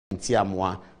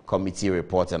Ntiamwa committee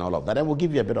report and all of that. And we'll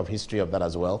give you a bit of history of that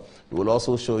as well. We will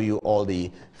also show you all the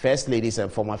first ladies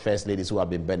and former first ladies who have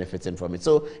been benefiting from it.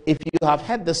 So if you have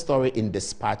heard the story in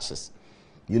dispatches,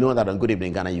 you know that on Good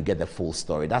Evening Ghana, you get the full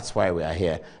story. That's why we are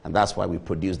here, and that's why we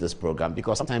produce this program,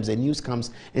 because sometimes the news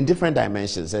comes in different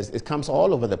dimensions. It comes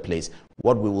all over the place.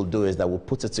 What we will do is that we'll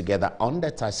put it together on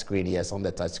the touch screen, yes, on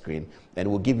the touch screen, and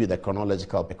we'll give you the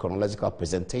chronological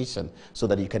presentation so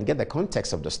that you can get the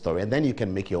context of the story, and then you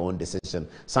can make your own decision.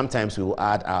 Sometimes we will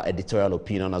add our editorial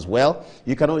opinion as well.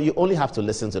 You only have to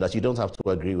listen to that. You don't have to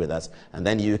agree with us, and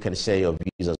then you can share your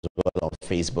views as well on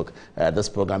Facebook. This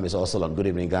program is also on Good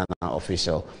Evening Ghana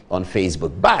official on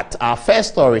Facebook. But our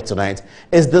first story tonight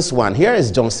is this one. Here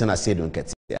is Johnson Asedu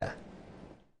Nketia.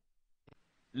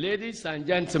 Ladies and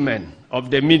gentlemen of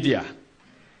the media,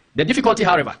 the difficulty,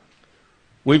 however,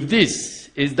 with this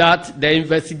is that the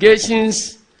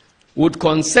investigations would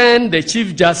concern the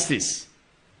Chief Justice,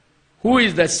 who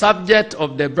is the subject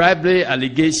of the bribery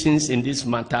allegations in this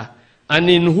matter, and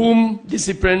in whom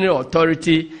disciplinary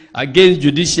authority against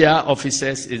judicial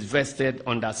officers is vested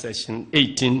under Section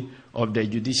 18 of the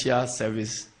Judicial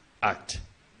Service Act.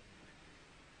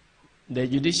 The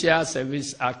Judicial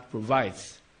Service Act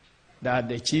provides that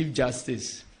the Chief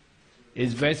Justice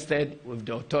is vested with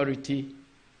the authority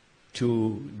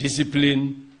to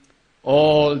discipline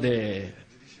all the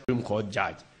Supreme Court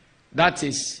judge. That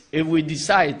is, if we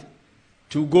decide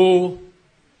to go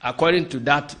according to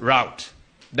that route,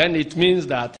 then it means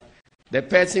that the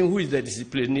person who is the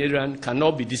disciplinarian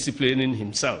cannot be disciplining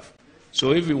himself.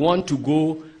 So if we want to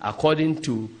go according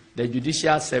to the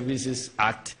Judicial Services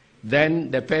Act,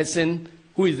 then the person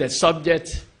who is the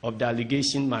subject of the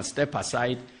allegation must step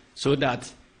aside so that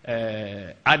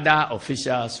other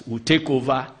officials will take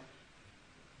over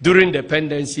during the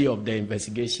pendency of the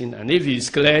investigation. And if he is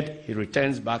cleared, he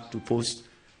returns back to post.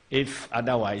 If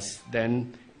otherwise,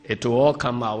 then it will all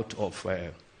come out of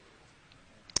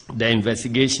the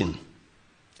investigation.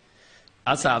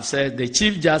 As I have said, the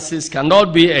Chief Justice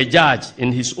cannot be a judge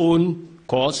in his own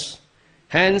cause,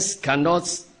 hence cannot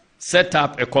set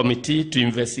up a committee to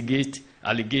investigate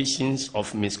allegations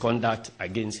of misconduct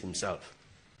against himself.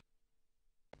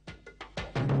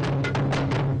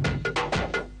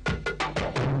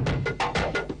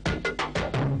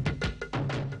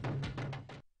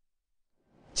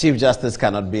 Chief Justice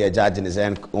cannot be a judge in his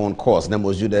own cause.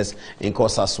 Nemos Judas in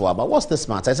causa sua. But what's this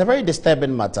matter? It's a very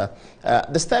disturbing matter.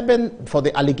 Disturbing for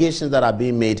the allegations that are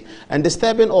being made, and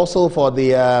disturbing also for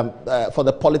the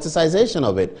politicization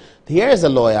of it. Here is a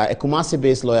lawyer, a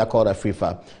Kumasi-based lawyer called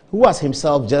Afrifa, who has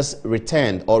himself just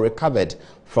returned or recovered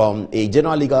from a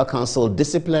General Legal Counsel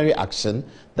disciplinary action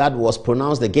that was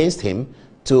pronounced against him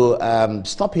to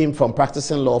stop him from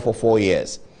practicing law for 4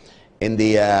 years. During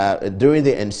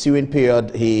the ensuing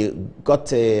period, he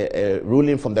got a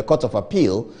ruling from the Court of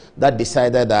Appeal that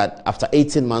decided that after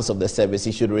 18 months of the service,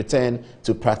 he should return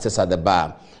to practice at the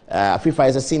bar. Afrifa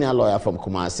is a senior lawyer from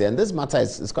Kumasi, and this matter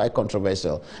is quite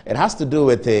controversial. It has to do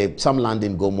with some land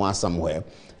in Gomoa somewhere.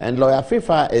 And lawyer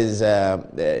Afrifa is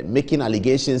making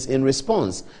allegations in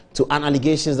response to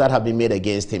allegations that have been made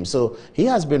against him. So he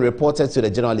has been reported to the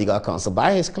General Legal Counsel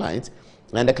by his client,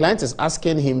 and the client is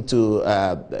asking him to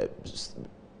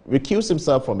recuse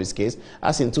himself from his case,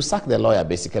 asking to sack the lawyer,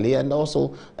 basically, and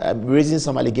also raising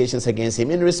some allegations against him.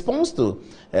 In response to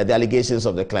the allegations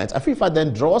of the client, Afrifa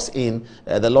then draws in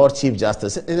the Lord Chief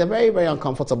Justice in a very, very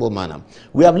uncomfortable manner.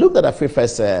 We have looked at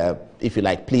Afrifa's, if you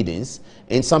like, pleadings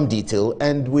in some detail,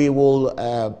 and we will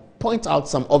point out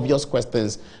some obvious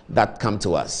questions that come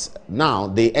to us. Now,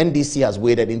 the NDC has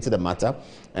waded into the matter,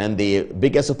 and the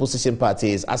biggest opposition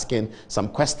party is asking some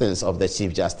questions of the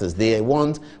Chief Justice. They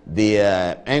want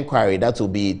the inquiry that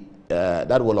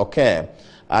will occur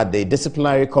at the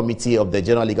disciplinary committee of the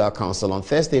General Legal Counsel on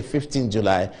Thursday, 15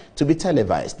 July, to be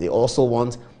televised. They also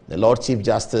want the Lord Chief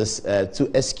Justice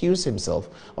to excuse himself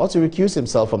or to recuse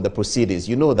himself from the proceedings.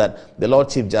 You know that the Lord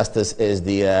Chief Justice is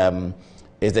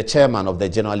the chairman of the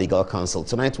General Legal Counsel.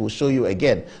 Tonight we'll show you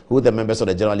again who the members of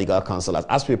the General Legal Counsel are.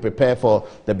 As we prepare for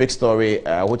the big story,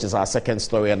 which is our second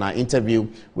story, and our interview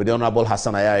with the Honorable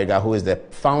Hassan Ayariga, who is the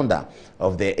founder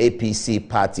of the APC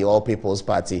party, All People's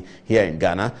Party here in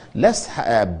Ghana, let's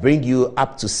bring you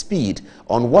up to speed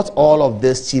on what all of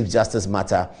this Chief Justice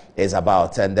matter is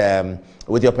about. And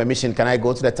with your permission, can I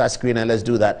go to the touch screen and let's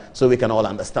do that so we can all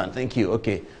understand? Thank you.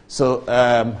 Okay, so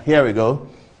here we go.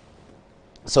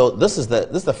 So this is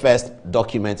the first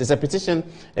document. It's a petition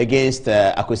against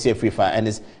Akwesi Afrifa, and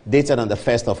it's dated on the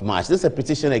 1st of March. This is a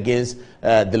petition against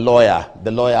the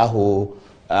lawyer who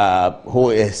who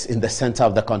is in the center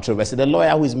of the controversy, the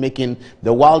lawyer who is making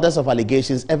the wildest of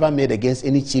allegations ever made against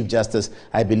any Chief Justice,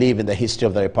 I believe, in the history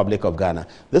of the Republic of Ghana.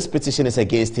 This petition is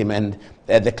against him, and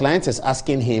the client is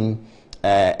asking him,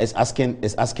 asking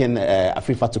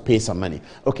Afrifa to pay some money.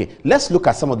 Okay, let's look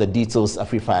at some of the details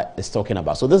Afrifa is talking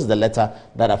about. So this is the letter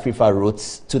that Afrifa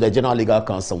wrote to the General Legal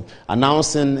Counsel,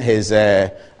 announcing his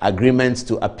agreement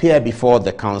to appear before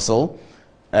the council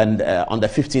and on the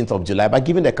 15th of July, by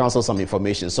giving the council some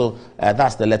information. So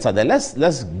that's the letter there.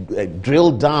 Let's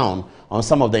drill down on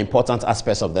some of the important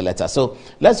aspects of the letter. So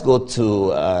let's go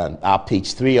to our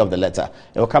page 3 of the letter.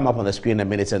 It will come up on the screen in a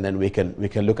minute, and then we can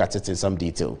look at it in some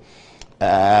detail.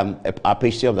 Our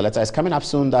page 3 of the letter is coming up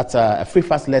soon. That's a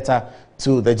Afrifa's letter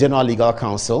to the General Legal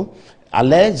Counsel,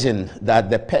 alleging that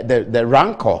the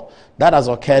rancor that has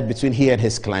occurred between he and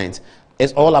his client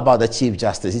is all about the Chief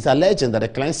Justice. He's alleging that the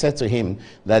client said to him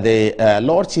that the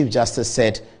Lord Chief Justice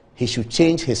said he should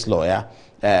change his lawyer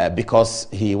because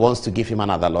he wants to give him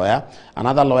another lawyer.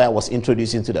 Another lawyer was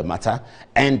introduced into the matter,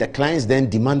 and the clients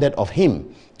then demanded of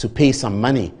him to pay some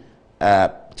money,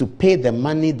 to pay the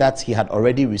money that he had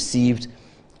already received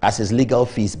as his legal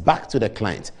fees back to the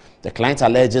client. The client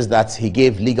alleges that he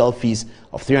gave legal fees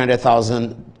of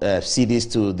 300,000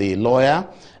 cedis to the lawyer,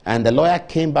 and the lawyer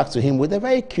came back to him with a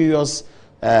very curious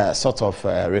sort of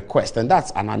request, and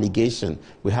that's an allegation.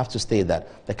 We have to state that.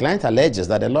 The client alleges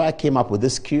that the lawyer came up with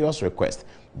this curious request,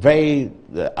 very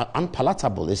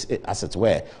unpalatable as it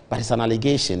were, but it's an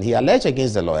allegation. He alleged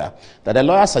against the lawyer that the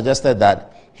lawyer suggested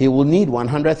that he will need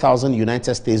 100,000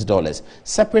 United States dollars,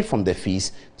 separate from the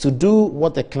fees, to do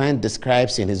what the client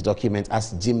describes in his document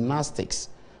as gymnastics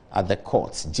at the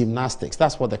courts. Gymnastics,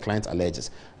 that's what the client alleges.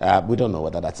 We don't know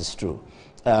whether that is true.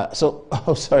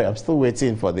 Sorry, I'm still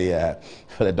waiting for the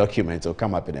document. It'll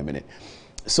come up in a minute.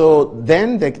 So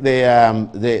then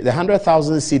the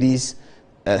 100,000 cedis,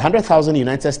 100,000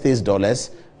 United States dollars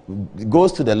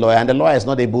goes to the lawyer, and the lawyer is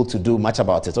not able to do much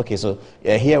about it. Okay, so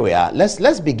here we are.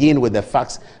 Let's begin with the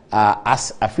facts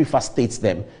as Afrifa states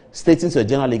them, stating to the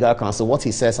General Legal Counsel what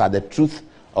he says are the truth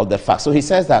of the facts. So he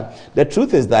says that the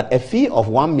truth is that a fee of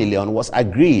 1 million was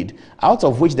agreed, out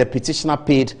of which the petitioner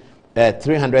paid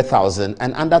 300,000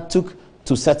 and undertook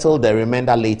to settle the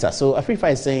remainder later. So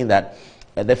Afrifa is saying that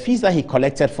the fees that he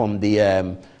collected from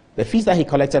the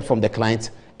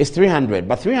client is 300,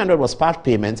 but 300 was part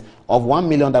payment of 1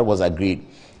 million that was agreed.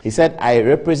 He said, I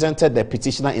represented the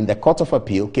petitioner in the Court of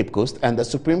Appeal, Cape Coast, and the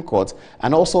Supreme Court,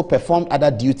 and also performed other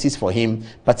duties for him,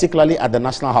 particularly at the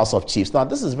National House of Chiefs. Now,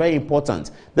 this is very important.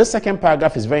 This second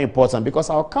paragraph is very important because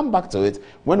I'll come back to it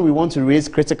when we want to raise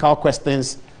critical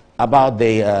questions about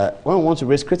the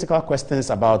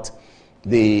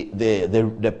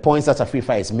points that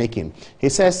Afrifa is making. He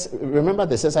says, remember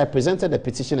this, says, I presented the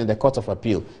petition in the Court of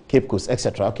Appeal, Cape Coast,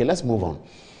 etc. Okay, let's move on.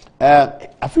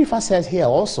 Afrifa says here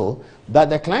also that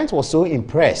the client was so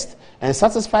impressed and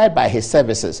satisfied by his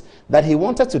services that he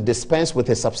wanted to dispense with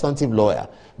his substantive lawyer.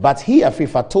 But he,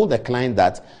 Afrifa, told the client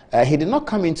that he did not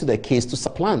come into the case to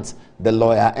supplant the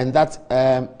lawyer, and that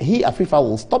he, Afrifa,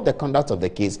 will stop the conduct of the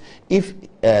case if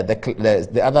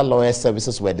the other lawyer's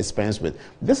services were dispensed with.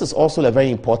 This is also a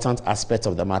very important aspect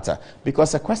of the matter,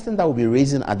 because a question that will be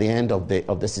raising at the end of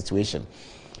the situation.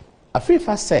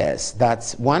 Afrifa says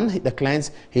that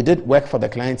he did work for the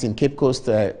client in Cape Coast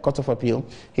Court of Appeal.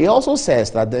 He also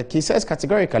says that he says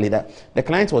categorically that the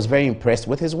client was very impressed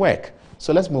with his work.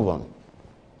 So let's move on.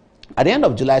 At the end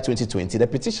of July 2020, the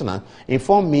petitioner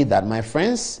informed me that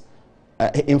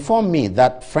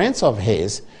friends of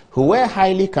his who were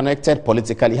highly connected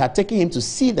politically had taken him to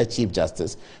see the Chief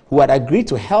Justice, who had agreed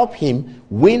to help him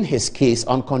win his case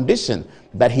on condition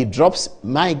that he drops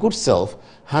my good self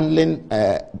handling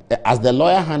as the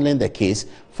lawyer handling the case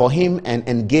for him and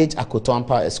engage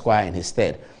Akotompa Esquire in his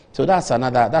stead. So that's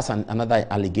another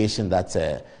allegation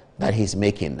that he's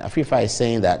making. Afrifa is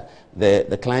saying that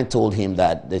the client told him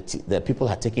that the people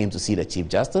had taken him to see the Chief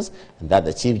Justice, and that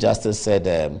the Chief Justice said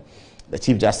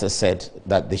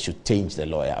that they should change the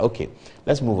lawyer. Okay,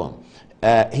 let's move on.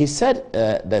 He said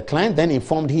the client then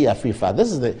informed Afrifa.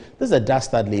 This is the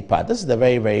dastardly part. This is the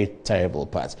very, very terrible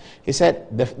part. He said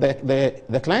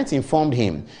the client informed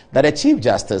him that the Chief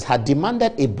Justice had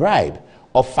demanded a bribe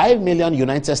of 5 million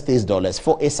United States dollars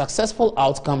for a successful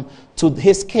outcome to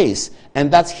his case, and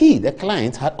that he, the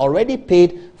client, had already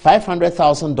paid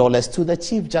 $500,000 to the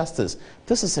Chief Justice.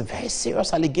 This is a very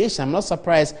serious allegation. I'm not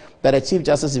surprised that the Chief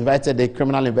Justice invited the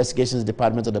Criminal Investigations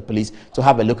Department of the police to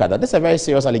have a look at that. This is a very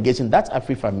serious allegation that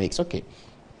Afrifa makes. Okay,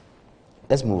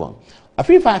 let's move on.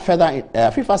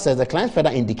 Afrifa says the client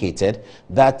further indicated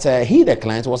that he, the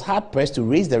client, was hard-pressed to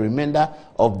raise the remainder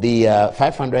of the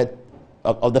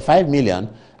of the 5 million,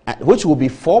 which will be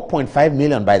 4.5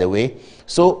 million, by the way.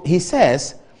 So he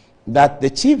says that the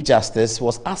Chief Justice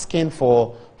was asking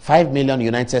for 5 million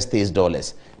United States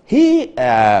dollars. He,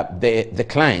 the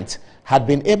client, had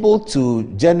been able to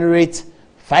generate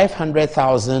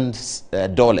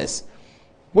 $500,000,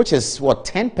 which is what,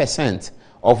 10%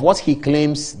 of what he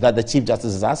claims that the Chief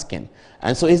Justice is asking.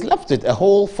 And so he's left with a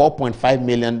whole 4.5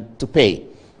 million to pay.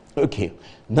 Okay,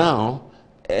 now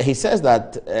he says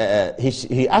that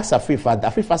he asks Afrifa.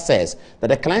 Afrifa says that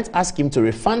the client asked him to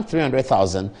refund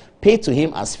 300,000 paid to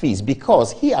him as fees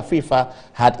because he, Afrifa,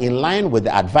 had, in line with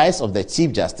the advice of the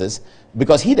Chief Justice,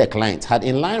 because he, the client, had,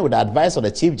 in line with the advice of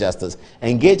the Chief Justice,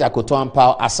 engaged Akoto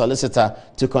Ampao as solicitor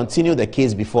to continue the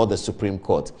case before the Supreme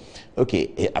Court. Okay,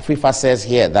 Afrifa says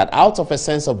here that out of a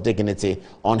sense of dignity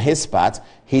on his part,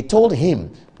 he told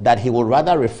him that he would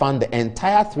rather refund the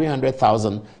entire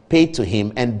 300,000 paid to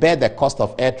him and bear the cost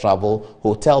of air travel,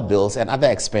 hotel bills, and other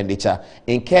expenditure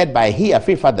incurred by he,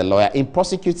 Afrifa, the lawyer, in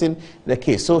prosecuting the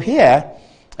case. So here,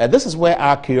 this is where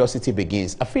our curiosity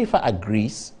begins. Afrifa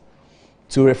agrees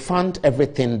to refund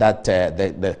everything that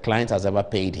the client has ever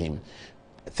paid him.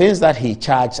 Things that he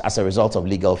charged as a result of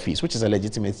legal fees, which is a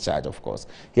legitimate charge, of course.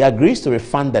 He agrees to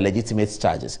refund the legitimate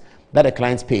charges that the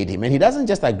client paid him. And he doesn't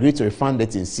just agree to refund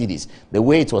it in cedis, the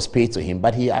way it was paid to him,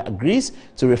 but he agrees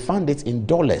to refund it in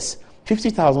dollars,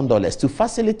 $50,000, to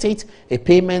facilitate a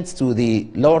payment to the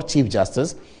Lord Chief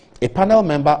Justice, a panel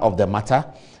member of the matter,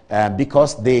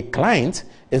 because the client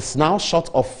is now short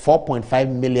of 4.5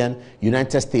 million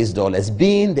United States dollars,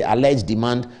 being the alleged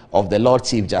demand of the Lord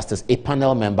Chief Justice, a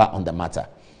panel member on the matter.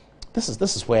 This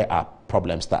is where our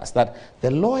problem starts. That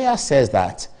the lawyer says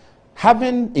that,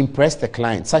 having impressed the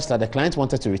client such that the client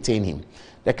wanted to retain him,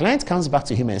 the client comes back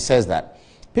to him and says that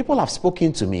people have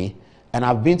spoken to me and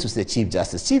I've been to the Chief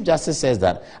Justice. Chief Justice says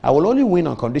that I will only win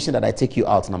on condition that I take you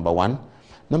out, number one.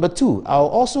 Number two, I'll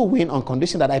also win on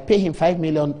condition that I pay him $5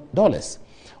 million.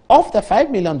 Of the $5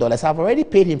 million, I've already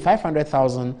paid him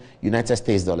 500,000 United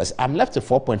States dollars. I'm left with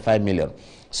 4.5 million.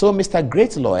 So, Mr.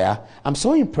 Great Lawyer, I'm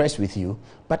so impressed with you,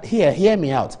 but hear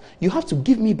me out. You have to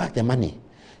give me back the money.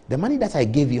 The money that I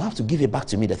gave you, you have to give it back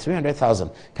to me, the 300,000.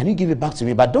 Can you give it back to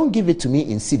me? But don't give it to me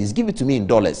in cedis. Give it to me in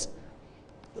dollars.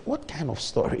 What kind of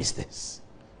story is this?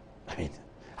 I mean,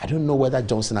 I don't know whether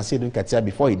Johnson Asiedu Nkatia,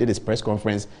 before he did his press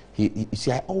conference, you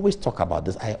see, I always talk about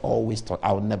this. I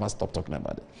will never stop talking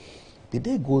about it. Did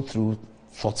they go through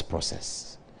thought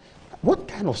process? What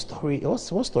kind of story? What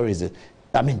story is it?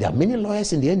 I mean, there are many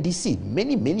lawyers in the NDC,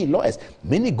 many lawyers,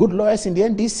 many good lawyers in the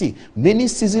NDC, many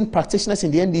seasoned practitioners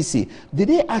in the NDC. Did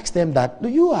they ask them that,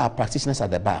 you are practitioners at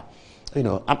the bar? You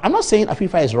know, I'm not saying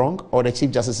Afrifa is wrong or the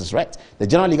Chief Justice is right. The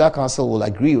General Legal Counsel will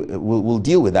agree, will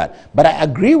deal with that. But I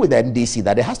agree with the NDC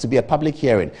that there has to be a public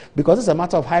hearing because it's a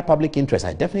matter of high public interest.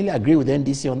 I definitely agree with the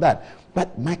NDC on that.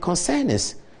 But my concern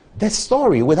is the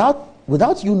story,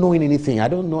 without you knowing anything. I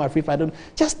don't know Afrifa, I don't,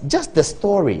 just the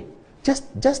story,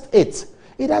 just it.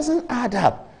 It doesn't add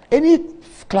up. Any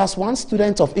class 1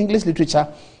 student of English literature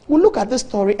will look at this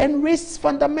story and raise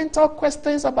fundamental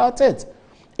questions about it.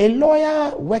 A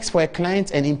lawyer works for a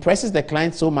client and impresses the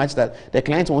client so much that the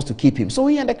client wants to keep him. So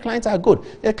he and the client are good.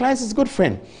 The client is a good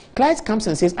friend. Client comes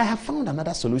and says, I have found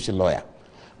another solution, lawyer.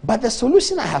 But the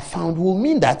solution I have found will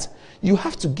mean that you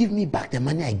have to give me back the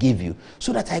money I gave you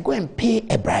so that I go and pay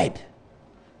a bribe.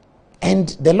 And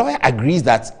the lawyer agrees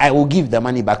that I will give the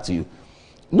money back to you.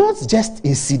 Not just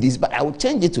in cedis, but I will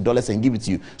change it to dollars and give it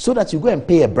to you so that you go and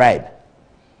pay a bribe.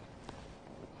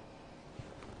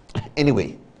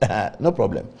 Anyway, no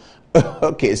problem.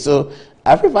 Okay, so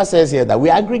Afrifa says here that we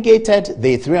aggregated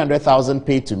the 300,000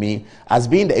 paid to me as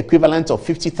being the equivalent of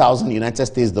 50,000 United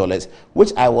States dollars,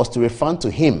 which I was to refund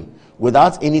to him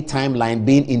without any timeline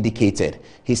being indicated.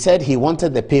 He said he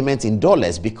wanted the payment in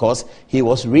dollars because he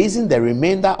was raising the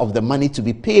remainder of the money to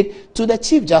be paid to the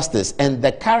Chief Justice, and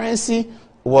the currency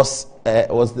was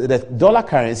the dollar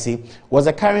currency was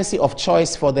a currency of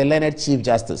choice for the learned Chief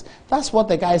Justice. That's what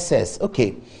the guy says.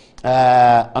 Okay,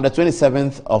 on the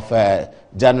 27th of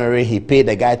January, he paid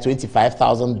the guy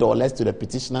 $25,000 to the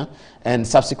petitioner, and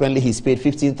subsequently he's paid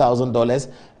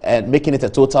 $15,000, making it a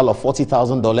total of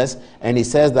 $40,000. And he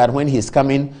says that when he's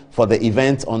coming for the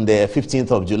event on the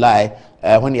 15th of July,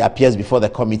 when he appears before the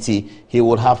committee, he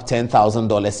will have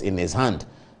 $10,000 in his hand.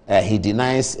 He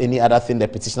denies any other thing the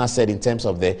petitioner said in terms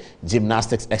of the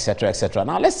gymnastics, etc., etc.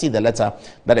 Now, let's see the letter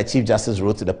that the Chief Justice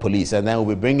wrote to the police, and then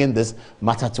we'll be bringing this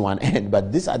matter to an end.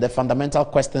 But these are the fundamental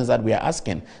questions that we are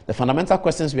asking. The fundamental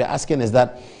questions we are asking is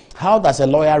that, how does a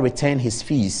lawyer retain his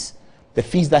fees, the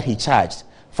fees that he charged?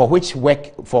 for which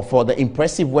work, for the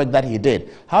impressive work that he did.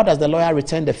 How does the lawyer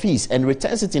return the fees and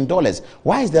returns it in dollars?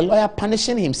 Why is the lawyer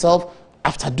punishing himself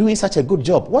after doing such a good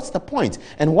job? What's the point?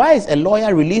 And why is a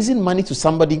lawyer releasing money to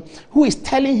somebody who is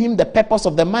telling him the purpose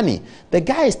of the money? The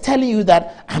guy is telling you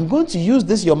that I'm going to use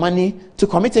this your money to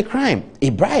commit a crime,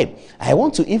 a bribe. I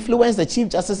want to influence the Chief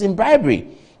Justice in bribery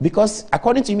because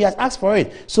according to him, he has asked for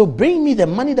it. So bring me the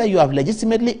money that you have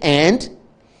legitimately earned,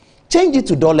 change it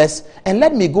to dollars, and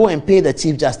let me go and pay the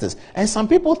Chief Justice. And some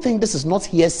people think this is not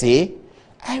hearsay.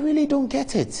 I really don't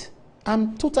get it.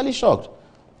 I'm totally shocked.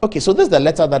 Okay, so this is the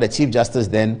letter that the Chief Justice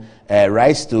then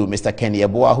writes to Mr. Kenny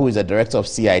Yeboah, who is the director of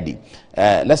CID.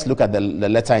 Let's look at the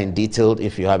letter in detail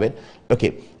if you have it.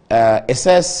 Okay, it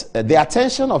says, the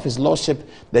attention of His Lordship,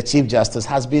 the Chief Justice,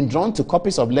 has been drawn to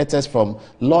copies of letters from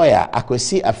lawyer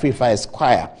Akwesi Afrifa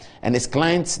Esquire and his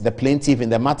client, the plaintiff,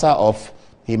 in the matter of,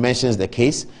 he mentions the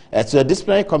case, to the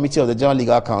disciplinary committee of the General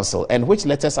Legal Council, and which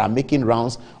letters are making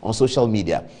rounds on social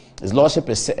media. His Lordship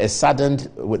is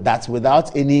saddened with that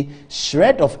without any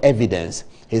shred of evidence,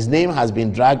 his name has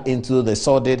been dragged into the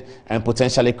sordid and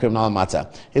potentially criminal matter.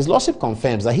 His Lordship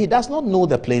confirms that he does not know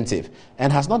the plaintiff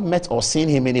and has not met or seen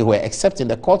him anywhere except in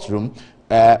the courtroom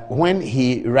when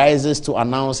he rises to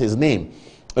announce his name.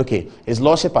 Okay, His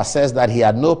Lordship assessed that he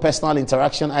had no personal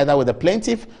interaction either with the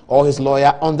plaintiff or his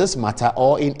lawyer on this matter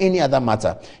or in any other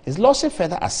matter. His Lordship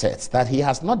further asserts that he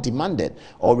has not demanded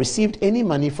or received any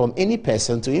money from any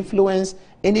person to influence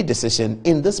any decision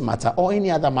in this matter or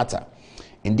any other matter.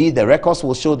 Indeed, the records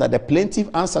will show that the plaintiff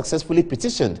unsuccessfully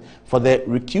petitioned for the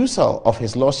recusal of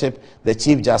His Lordship, the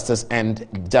Chief Justice, and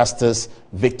Justice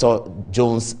Victor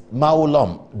Jones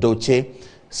Maulom Doche.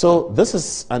 So this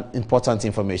is an important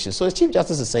information. So the Chief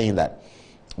Justice is saying that,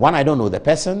 one, I don't know the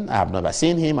person, I have never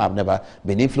seen him, I've never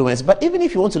been influenced. But even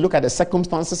if you want to look at the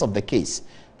circumstances of the case,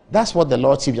 that's what the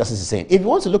Lord Chief Justice is saying. If you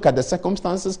want to look at the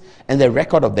circumstances and the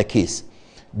record of the case,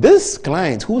 this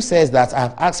client who says that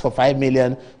I've asked for 5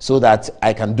 million so that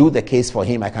I can do the case for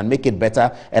him, I can make it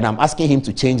better, and I'm asking him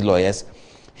to change lawyers,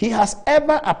 he has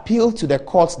ever appealed to the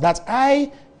courts that I,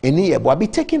 Eni Yeboah, be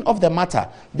taken off the matter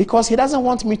because he doesn't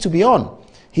want me to be on.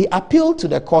 He appealed to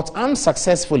the court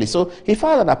unsuccessfully. So he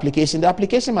filed an application. The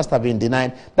application must have been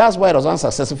denied. That's why it was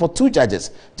unsuccessful for two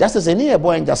judges, Justice Eni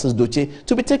Yeboah and Justice Doche,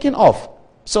 to be taken off.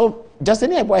 So Justice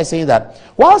Eni Yeboah is saying that,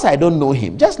 whilst I don't know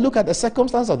him, just look at the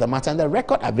circumstance of the matter and the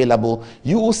record available,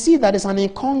 you will see that it's an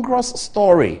incongruous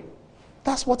story.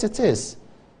 That's what it is.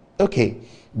 Okay.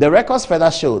 The records further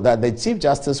show that the Chief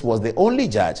Justice was the only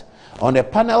judge on a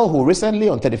panel who recently,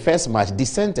 on 31st March,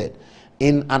 dissented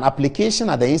in an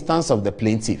application at the instance of the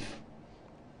plaintiff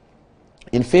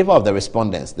in favor of the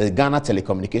respondents, the Ghana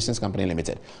Telecommunications Company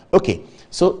Limited. Okay,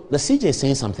 so the CJ is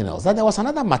saying something else, that there was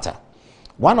another matter.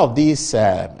 One of these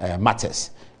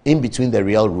matters, in between the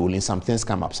real ruling, some things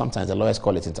come up. Sometimes the lawyers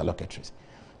call it interlocutories.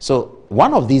 So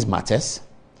one of these matters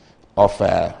of,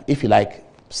 if you like,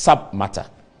 sub-matter,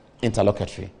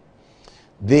 interlocutory,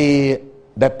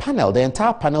 the panel, the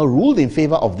entire panel ruled in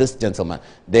favor of this gentleman,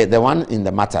 the one in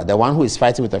the matter, the one who is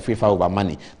fighting with the FIFA over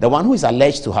money, the one who is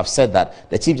alleged to have said that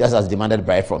the Chief Justice has demanded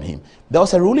bribe from him. There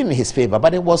was a ruling in his favor,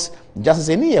 but it was Justice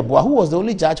Eni Yeboah who was the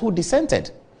only judge who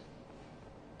dissented.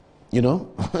 You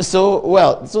know?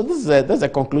 So this is a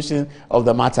conclusion of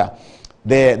the matter.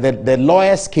 The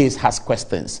lawyer's case has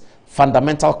questions,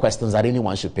 fundamental questions that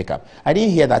anyone should pick up. I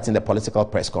didn't hear that in the political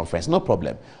press conference. No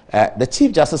problem. The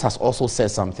Chief Justice has also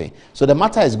said something. So the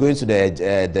matter is going to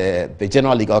the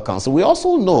General Legal Council. We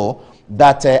also know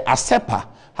that ASEPA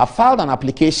have filed an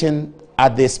application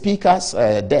at the Speaker's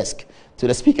desk to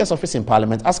the Speaker's office in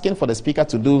Parliament, asking for the Speaker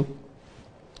to do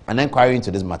an inquiry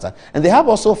into this matter. And they have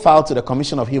also filed to the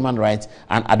Commission of Human Rights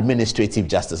and Administrative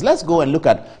Justice. Let's go and look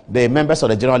at the members of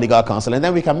the General Legal Council, and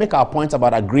then we can make our point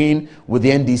about agreeing with the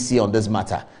NDC on this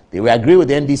matter. They will agree with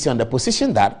the NDC on the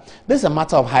position that this is a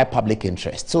matter of high public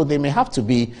interest. So they may have to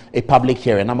be a public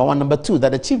hearing. Number one. Number two,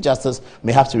 that the Chief Justice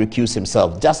may have to recuse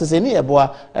himself. Justice Eni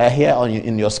Yeboah, here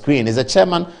in your screen, is the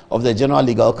chairman of the General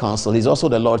Legal Council. He's also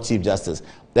the Lord Chief Justice.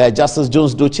 Justice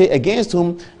Jones Doche, against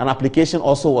whom an application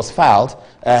also was filed,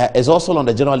 is also on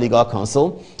the General Legal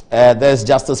Council. There's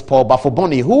Justice Paul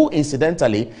Bafoboni, who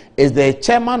incidentally is the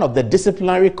chairman of the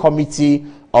Disciplinary Committee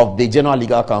of the General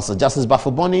Legal Council. Justice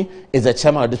Bafoboni is the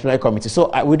chairman of the Disciplinary Committee. So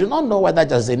we do not know whether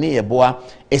Justice Eni Yeboah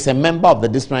is a member of the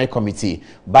Disciplinary Committee.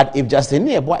 But if Justice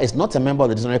Eni Yeboah is not a member of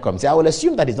the Disciplinary Committee, I will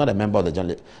assume that he's not a member of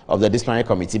the Disciplinary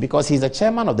Committee, because he's the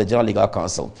chairman of the General Legal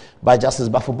Council. But Justice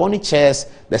Bafoboni chairs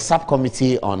the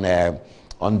subcommittee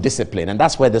on discipline, and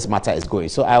that's where this matter is going.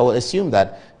 So I will assume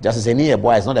that Justice Eni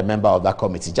Yeboah is not a member of that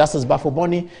committee. Justice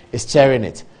Bafoboni is chairing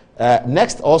it.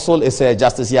 Next also is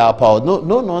Justice Yao Pao.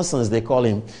 No nonsense, they call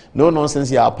him. No nonsense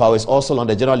Yao Pao is also on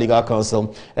the General Legal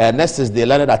Council. Next is the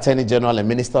learned Attorney General and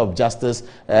Minister of Justice,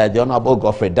 the Honorable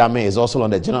Godfrey Dame, is also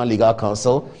on the General Legal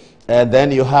Council.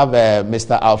 Then you have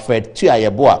Mr. Alfred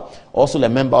Tuayeboa, also a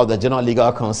member of the General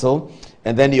Legal Council.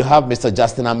 And then you have Mr.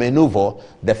 Justin Amenuvo,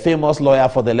 the famous lawyer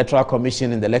for the Electoral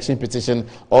Commission in the election petition,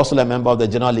 also a member of the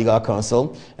General Legal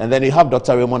Council. And then you have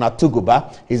Dr. Raymond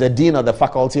Atuguba. He's a dean of the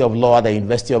Faculty of Law at the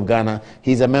University of Ghana.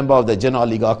 He's a member of the General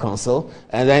Legal Council.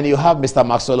 And then you have Mr.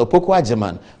 Maxwell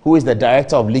Opoku-Agyeman, who is the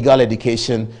Director of Legal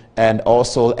Education and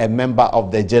also a member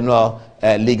of the General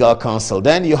Legal Council.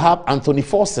 Then you have Anthony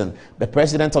Forson, the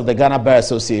President of the Ghana Bar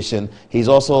Association. He's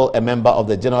also a member of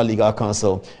the General Legal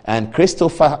Council. And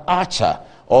Christopher Archer,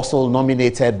 also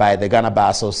nominated by the Ghana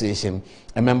Bar Association,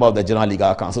 a member of the General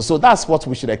Legal Council. So that's what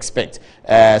we should expect.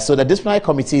 So the disciplinary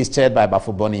committee is chaired by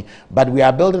Bafuboni, but we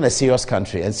are building a serious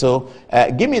country. And so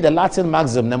give me the Latin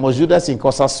maxim, Nemo Judas in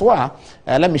Cosa Sua.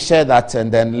 Let me share that,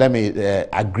 and then let me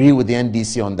agree with the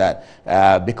NDC on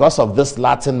that. Because of this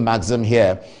Latin maxim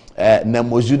here,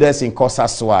 Nemo Judas in Cosa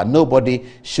Sua, nobody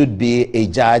should be a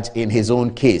judge in his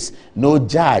own case. No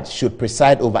judge should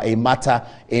preside over a matter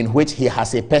in which he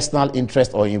has a personal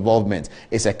interest or involvement.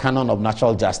 It's a canon of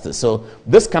natural justice. So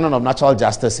this canon of natural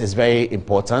justice is very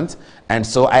important. And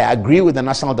so I agree with the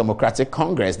National Democratic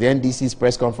Congress. The NDC's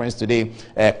press conference today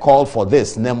called for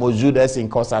this, Nemo Judas in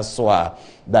Cosa Sua,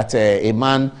 that a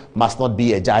man must not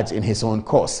be a judge in his own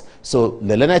cause. So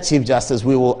the learned Chief Justice,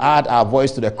 we will add our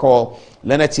voice to the call.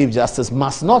 Learned Chief Justice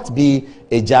must not be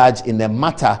a judge in a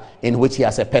matter in which he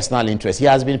has a personal interest. He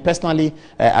has been personally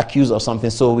accused of something,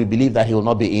 so we believe that he will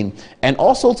not be in. And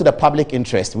also to the public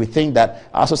interest, we think that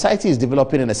our society is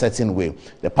developing in a certain way.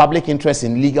 The public interest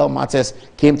in legal matters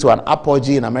came to an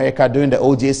apogee in America during the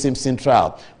O.J. Simpson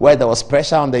trial, where there was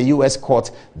pressure on the U.S.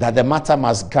 court that the matter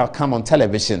must come on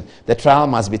television. The trial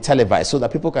must be televised so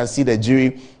that people can see the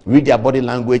jury, read their body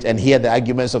language, and hear the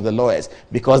arguments of the lawyers,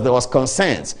 because there was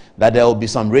concerns that there will be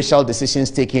some racial decisions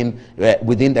taken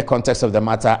within the context of the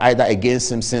matter, either against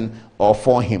Simpson or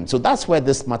for him. So that's where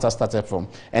this matter started from.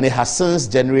 And it has since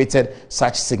generated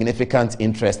such significant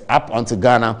interest up onto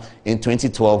Ghana in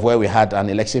 2012, where we had an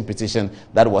election petition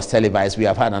that was televised. We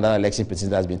have had another election petition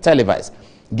that has been televised.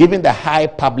 Given the high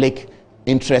public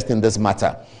interest in this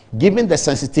matter, given the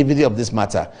sensitivity of this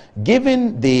matter,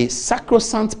 given the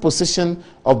sacrosanct position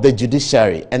of the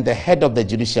judiciary and the head of the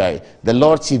judiciary, the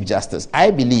Lord Chief Justice,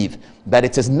 I believe that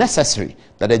it is necessary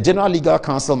that the General Legal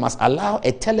Council must allow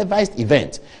a televised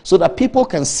event so that people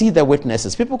can see the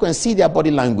witnesses, people can see their body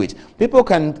language, people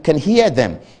can hear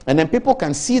them, and then people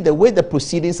can see the way the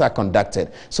proceedings are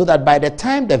conducted, so that by the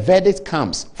time the verdict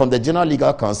comes from the General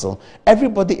Legal Council,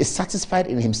 everybody is satisfied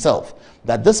in himself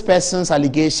that this person's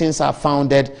allegations are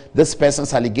founded, this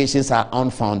person's allegations are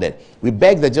unfounded. We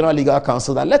beg the General Legal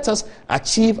Council that let us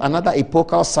achieve another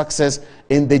epochal success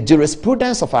in the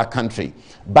jurisprudence of our country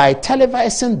by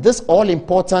televising this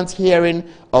all-important hearing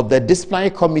of the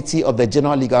disciplinary committee of the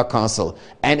General Legal Council.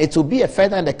 And it will be a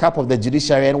feather in the cap of the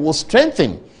judiciary and will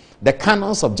strengthen the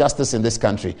canons of justice in this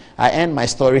country. I end my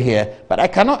story here, but I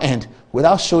cannot end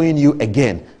without showing you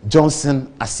again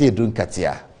Johnson Asiedu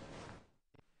Nkatia.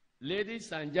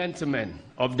 Ladies and gentlemen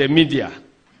of the media,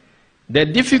 the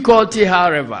difficulty,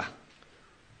 however,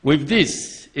 with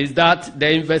this is that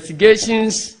the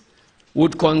investigations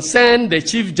would concern the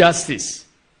Chief Justice,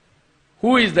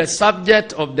 who is the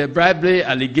subject of the bribery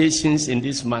allegations in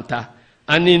this matter,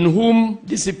 and in whom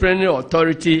disciplinary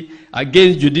authority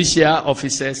against judicial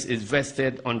officers is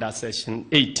vested under Section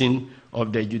 18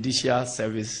 of the Judicial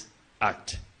Service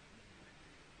Act.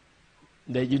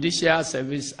 The Judicial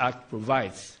Service Act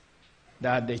provides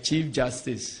that the Chief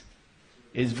Justice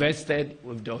is vested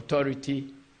with the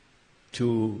authority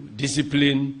to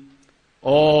discipline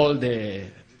all the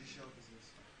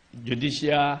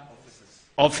judicial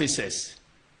officers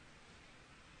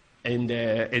in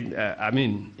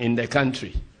the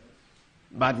country.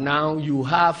 But now you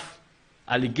have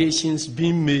allegations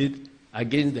being made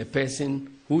against the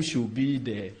person who should be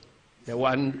the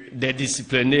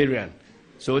disciplinarian.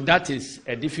 So that is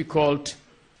a difficult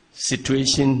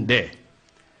situation there.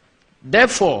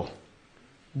 Therefore,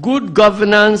 good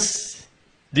governance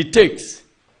dictates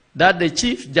that the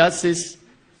Chief Justice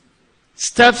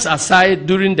steps aside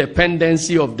during the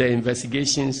pendency of the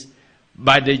investigations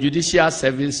by the Judicial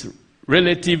Service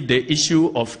relative to the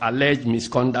issue of alleged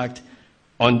misconduct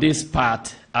on this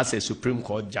part as a Supreme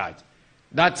Court judge.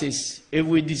 That is, if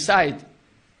we decide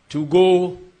to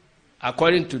go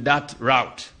according to that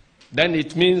route, then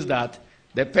it means that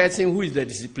the person who is the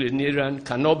disciplinarian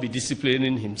cannot be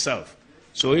disciplining himself.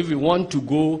 So if we want to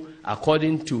go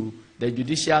according to the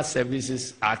Judicial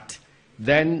Services Act,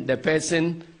 then the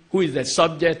person who is the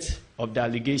subject of the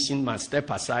allegation must step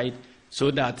aside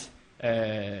so that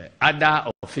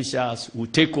other officials will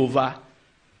take over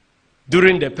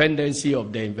during the pendency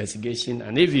of the investigation.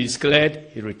 And if he is cleared,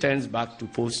 he returns back to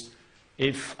post.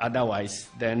 If otherwise,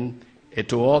 then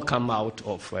it will all come out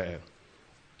of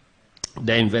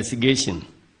the investigation.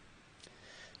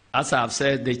 As I have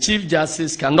said, the Chief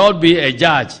Justice cannot be a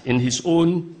judge in his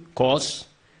own cause,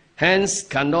 hence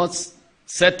cannot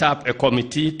set up a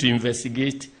committee to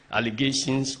investigate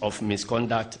allegations of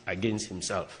misconduct against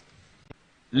himself.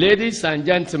 Ladies and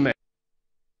gentlemen,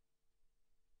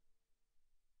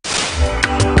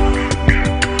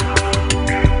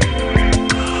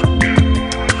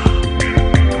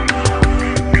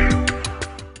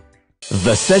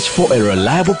 The search for a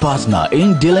reliable partner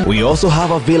in dealing. We also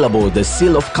have available the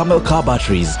sale of Camel car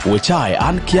batteries, Weichai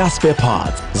and Kia spare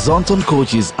parts, Zonton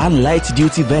coaches and light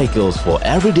duty vehicles for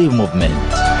everyday movement.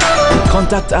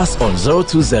 Contact us on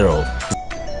 020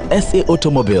 SA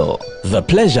Automobile. The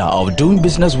pleasure of doing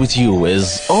business with you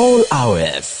is all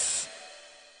ours.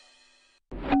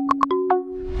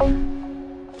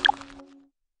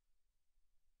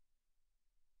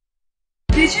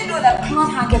 Did you know that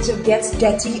cloth handkerchief gets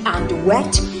dirty and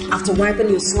wet after wiping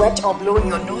your sweat or blowing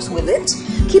your nose with it?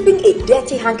 Keeping a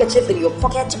dirty handkerchief in your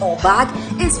pocket or bag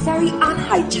is very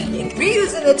unhygienic.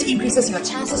 Reusing it increases your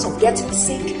chances of getting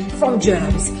sick from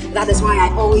germs. That is why I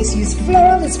always use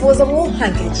Flora disposable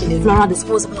handkerchiefs. Flora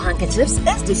disposable handkerchiefs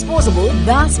is disposable,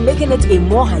 thus making it a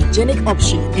more hygienic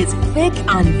option. It's thick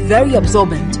and very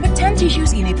absorbent. With 10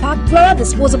 tissues in a pack, Flora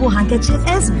disposable handkerchief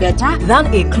is better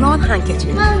than a cloth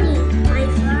handkerchief. Mommy.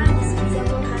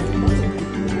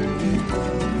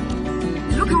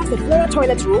 The Flora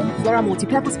toilet roll, Flora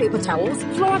multi-purpose paper towels,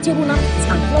 Flora table napkins,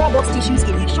 and Flora box tissues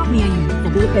in a shop near you. For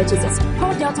both purchases,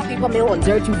 call Delta Paper Mill on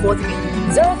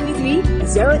 0243 033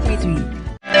 033.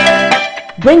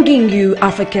 Bringing you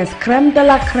Africa's creme de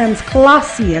la creme's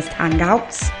classiest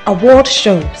hangouts, award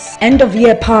shows,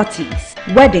 end-of-year parties,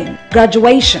 wedding,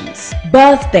 graduations,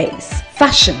 birthdays,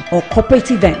 fashion or corporate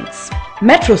events.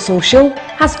 Metro Social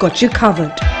has got you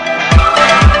covered.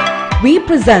 We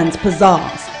present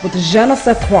Pizzazz with Je ne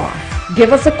sais quoi.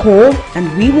 Give us a call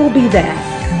and we will be there.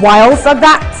 Whilst at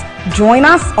that, join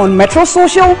us on Metro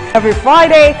Social every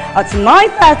Friday at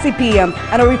 9:30 p.m.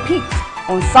 and a repeat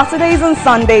on Saturdays and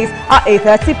Sundays at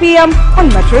 8:30 p.m. on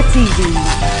Metro TV.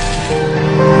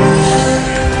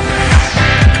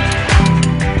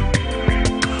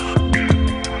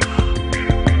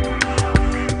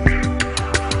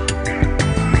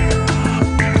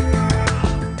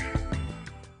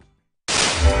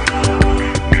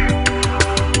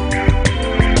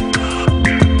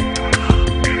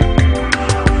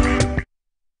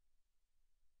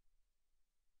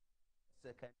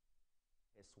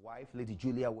 His wife, Lady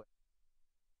Julia.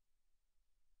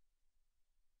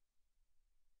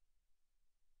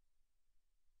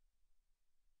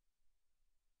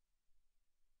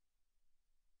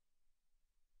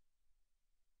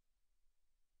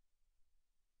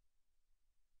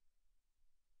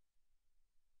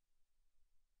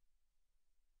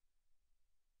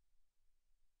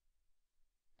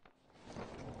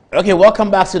 Okay, welcome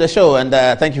back to the show, and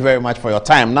thank you very much for your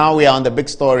time. Now we are on the big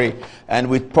story, and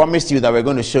we promised you that we're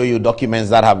going to show you documents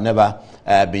that have never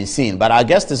been seen. But our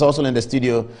guest is also in the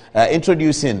studio,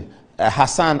 introducing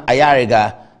Hassan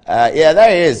Ayariga. Yeah, there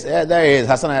he is. There he is,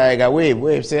 Hassan Ayariga.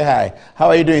 Wave, say hi. How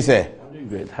are you doing, sir? I'm doing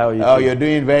great. How are you? Oh, you're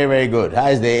doing very, very good. How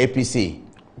is the APC?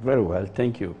 Very well,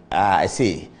 thank you. I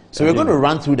see. So we're going to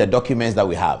run through the documents that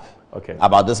we have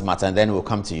about this matter, and then we'll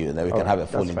come to you, and then we can have a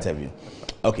full interview.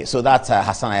 Okay, so that's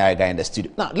Hassan Ayariga in the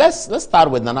studio. Now, let's start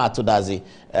with Nana Atudazi,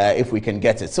 if we can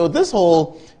get it. So this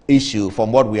whole issue,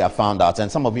 from what we have found out,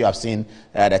 and some of you have seen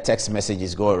the text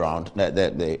messages go around,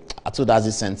 the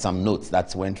Atudazi sent some notes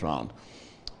that went around.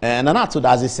 And Nana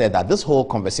Atudazi said that this whole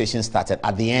conversation started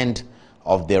at the end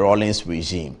of the Rawlings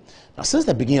regime. Now, since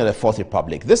the beginning of the Fourth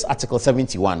Republic, this Article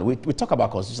 71, we talk about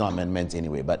constitutional amendments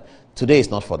anyway, but today is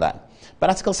not for that. But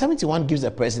Article 71 gives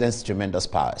the president tremendous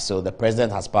power. So the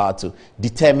president has power to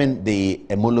determine the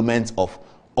emoluments of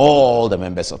all the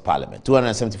members of parliament,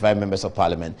 275 members of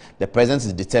parliament. The president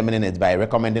is determining it by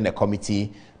recommending a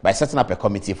committee, by setting up a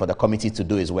committee for the committee to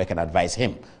do his work and advise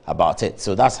him about it.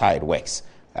 So that's how it works.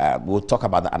 We'll talk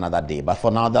about that another day, but for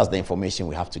now, that's the information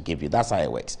we have to give you. That's how it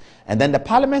works. And then the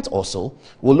parliament also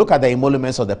will look at the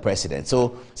emoluments of the president.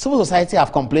 So civil society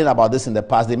have complained about this in the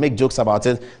past. They make jokes about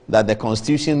it, that the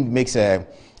constitution makes a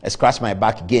scratch my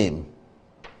back game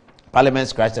Parliament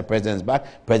scratched the president's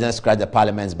back, president scratched the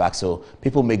parliament's back. So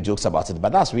people make jokes about it,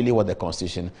 but that's really what the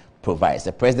Constitution provides.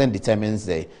 The president determines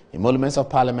the emoluments of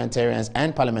parliamentarians,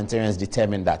 and parliamentarians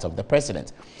determine that of the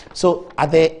president. So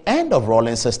at the end of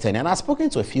Rawlings' tenure, and I've spoken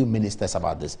to a few ministers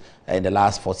about this in the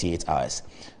last 48 hours,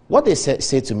 what they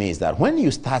say to me is that when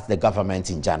you start the government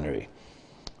in January,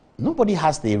 nobody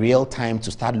has the real time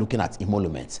to start looking at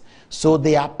emoluments. So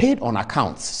they are paid on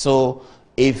accounts. So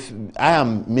if I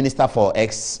am minister for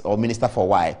X or minister for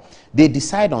Y, they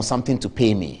decide on something to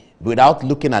pay me without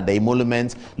looking at the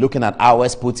emoluments, looking at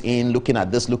hours put in, looking at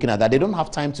this, looking at that. They don't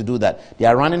have time to do that. They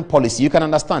are running policy. You can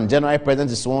understand. General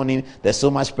President is sworn in. There's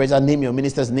so much pressure. Name your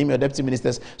ministers, name your deputy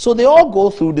ministers. So they all go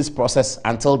through this process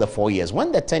until the 4 years.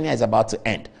 When the tenure is about to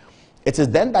end, it is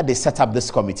then that they set up this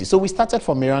committee. So we started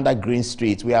from Miranda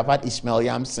Greenstreet. We have had Ishmael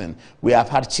Yamson. We have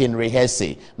had Chinwe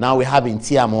Hesse. Now we have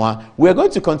Intiamoa. We're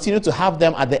going to continue to have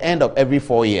them at the end of every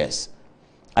 4 years.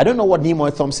 I don't know what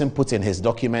Nimoy Thompson put in his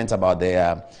document about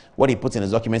what he put in his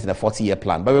document in the 40-year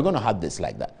plan, but we're going to have this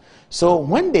like that. So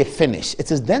when they finish, it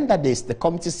is then that the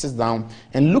committee sits down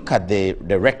and look at the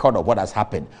record of what has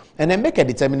happened, and then make a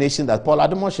determination that Paul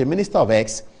Adamoshe, Minister of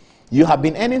X, you have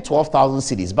been earning 12,000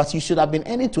 cedis, but you should have been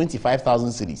earning 25,000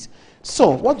 cedis. So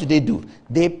what do?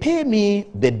 They pay me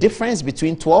the difference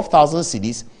between 12,000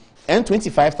 cedis and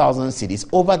 25,000 cedis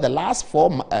over the last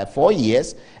 4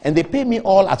 years, and they pay me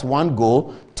all at one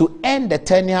go to end the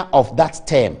tenure of that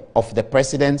term of the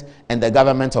president and the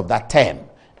government of that term.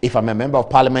 If I'm a member of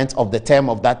parliament, of the term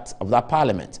of that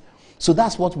parliament. So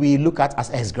that's what we look at as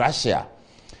ex gratia.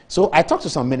 So I talked to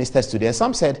some ministers today, and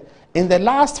some said, in the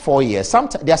last 4 years,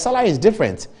 their salary is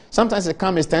different. Sometimes the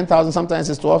come is 10,000, sometimes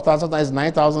it's 12,000, sometimes it's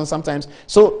 9,000, sometimes.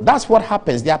 So that's what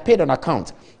happens. They are paid on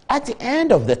account. At the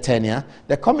end of the tenure,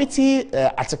 the committee,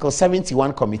 Article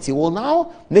 71 committee, will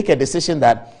now make a decision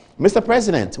that, Mr.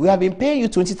 President, we have been paying you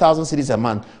 20,000 cedis a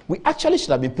month. We actually should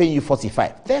have been paying you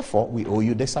 45. Therefore, we owe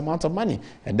you this amount of money.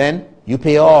 And then you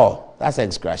pay all. That's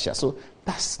ex gratia. So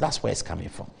that's where it's coming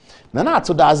from. Nana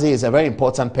Atudaze is a very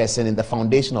important person in the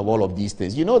foundation of all of these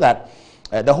things. You know that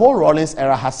the whole Rawlings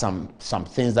era has some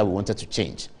things that we wanted to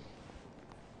change.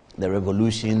 The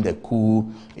revolution, the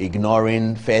coup,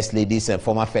 ignoring first ladies and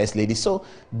former first ladies. So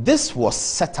this was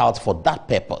set out for that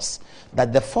purpose,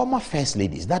 that the former first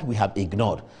ladies that we have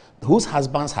ignored, whose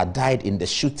husbands had died in the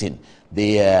shooting,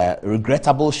 the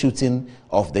regrettable shooting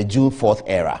of the June 4th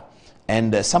era,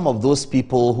 and some of those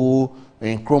people who,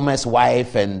 Nkrumah's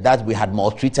wife, and that we had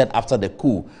maltreated after the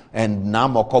coup, and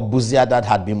Namoko Buzia that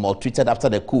had been maltreated after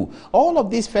the coup. All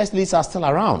of these first ladies are still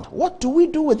around. What do we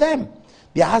do with them?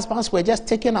 Their husbands were just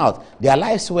taken out. Their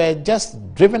lives were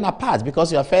just driven apart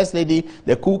because your first lady,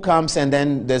 the coup comes, and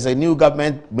then there's a new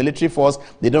government, military force.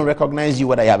 They don't recognize you,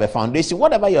 whether you have a foundation.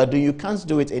 Whatever you're doing, you can't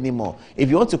do it anymore. If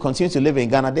you want to continue to live in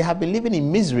Ghana, they have been living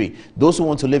in misery. Those who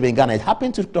want to live in Ghana, it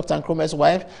happened to Dr. Nkrumah's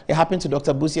wife, it happened to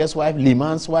Dr. Busia's wife,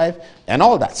 Liman's wife, and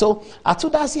all that. So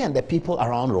Atudaze and the people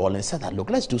around Rawlings said that, look,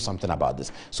 let's do something about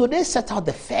this. So they set out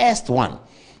the first one,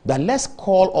 that let's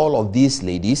call all of these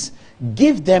ladies,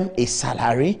 give them a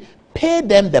salary, pay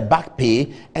them the back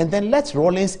pay, and then let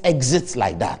Rawlings exit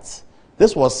like that.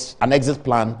 This was an exit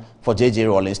plan for J.J.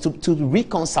 Rawlings to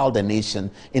reconcile the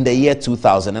nation in the year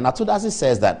 2000. And Atudaze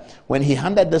says that when he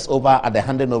handed this over at the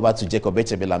handing over to Jacob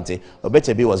Obechebi Lamte,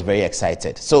 Obechebi was very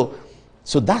excited. So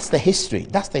that's the history.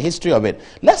 That's the history of it.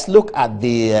 Let's look at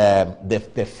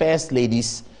the first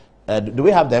ladies. Do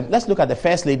we have them? Let's look at the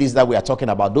first ladies that we are talking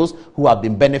about, those who have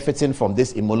been benefiting from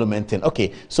this emolument thing.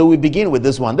 Okay, so we begin with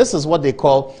this one. This is what they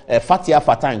call Fatia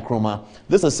Nkrumah.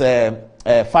 This is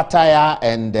Fatia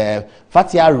and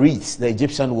Fatia Reeds, the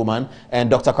Egyptian woman, and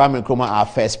Dr. Kwame Nkrumah, our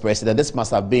first president. This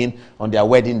must have been on their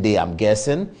wedding day, I'm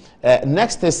guessing.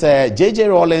 Next is J.J.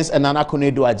 Rawlings and Nana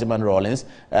Kunedu Ajiman Rawlings.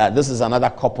 This is another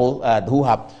couple who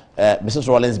have Mrs.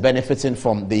 Rawlings benefiting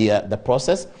from the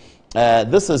process.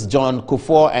 This is John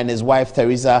Kufuor and his wife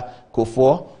Theresa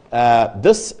Kufuor.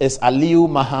 This is Aliu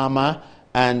Mahama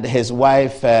and his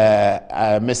wife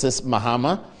Mrs.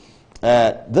 Mahama.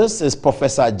 This is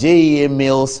Professor J.E.A.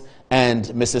 Mills and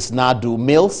Mrs. Nadu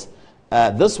Mills.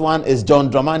 This one is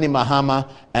John Dramani Mahama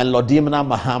and Lodimna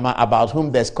Mahama, about whom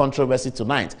there's controversy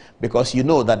tonight, because you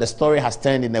know that the story has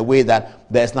turned in a way that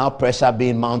there's now pressure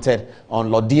being mounted on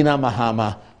Lodina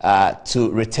Mahama to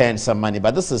return some money.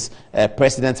 But this is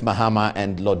President Mahama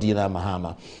and Lodina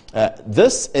Mahama.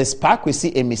 This is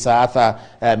Pakwesi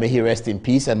Emisaata, may he rest in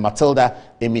peace, and Matilda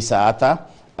Emisaata.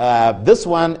 This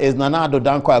one is Nana Addo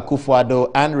Dankwa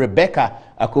Akufo-Addo and Rebecca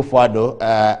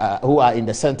Akufo-Addo, who are in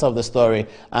the center of the story.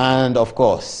 And of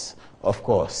course,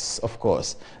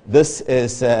 this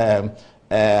is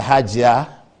Hajia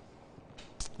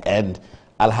and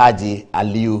Alhaji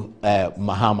Aliyu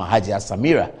Mahama, Haji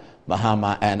Samira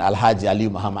Mahama, and Alhaji Aliyu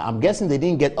Mahama. I'm guessing they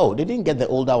didn't get the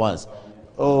older ones.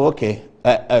 Oh, okay.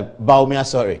 Baumia,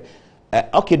 sorry.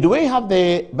 Okay, do we have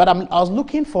but I was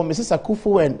looking for Mrs.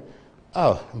 Akufu and,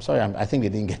 oh, I'm sorry, I think they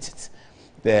didn't get it.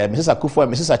 Mrs. Akufu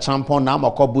and Mrs. Achampon,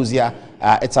 Namoko Buzia,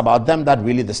 it's about them that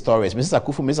really the story is. Mrs.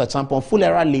 Akufu, Mrs. Achampon,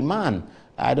 Fulera Liman.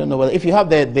 I don't know whether, if you have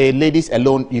the ladies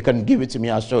alone, you can give it to me,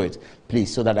 I'll show it,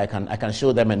 please, so that I can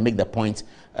show them and make the point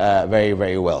very,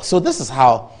 very well. So this is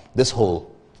how this whole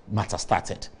matter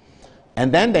started.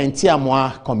 And then the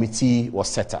Ntiamwa committee was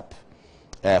set up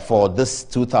for this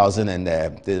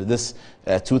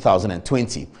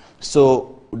 2020.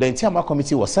 So the Ntiamwa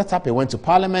committee was set up, it went to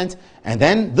Parliament, and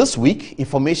then this week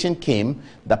information came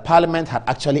that Parliament had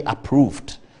actually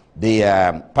approved the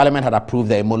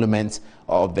emolument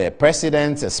of the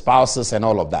president, the spouses, and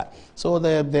all of that. So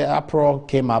the uproar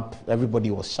came up,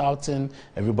 everybody was shouting,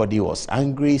 everybody was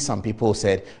angry. Some people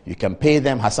said, you can pay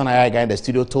them. Hassan Ayaga in the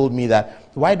studio told me that,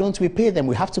 why don't we pay them?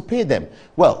 We have to pay them.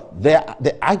 Well,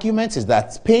 the argument is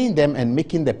that paying them and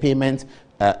making the payment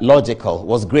logical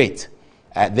was great.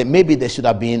 Maybe there should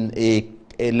have been a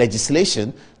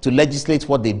legislation to legislate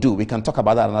what they do. We can talk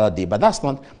about that another day, but that's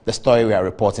not the story we are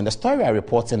reporting. The story we are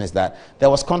reporting is that there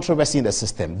was controversy in the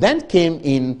system. Then came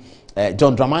in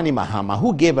John Dramani Mahama,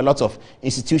 who gave a lot of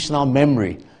institutional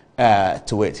memory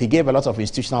to it. He gave a lot of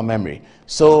institutional memory.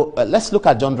 So let's look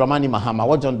at John Dramani Mahama,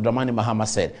 what John Dramani Mahama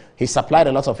said. He supplied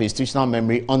a lot of institutional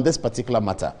memory on this particular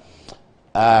matter.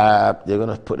 They're going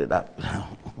to put it up.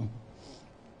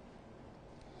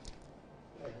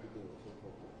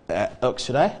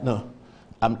 Should I? No.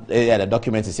 Yeah, the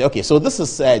document is here. Okay, so this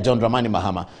is John Dramani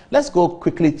Mahama. Let's go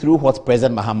quickly through what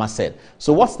President Mahama said.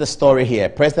 So what's the story here?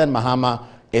 President Mahama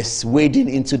is wading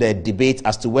into the debate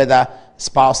as to whether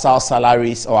spousal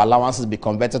salaries or allowances be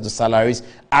converted to salaries,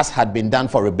 as had been done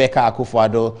for Rebecca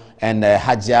Akufo-Addo and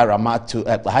Hajia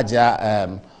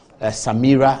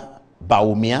Samira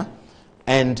Bawumia.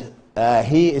 And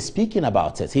he is speaking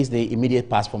about it. He's the immediate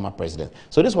past former president.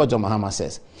 So this is what John Mahama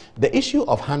says. The issue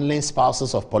of handling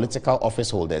spouses of political office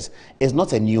holders is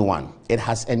not a new one. It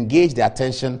has engaged the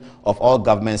attention of all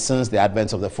governments since the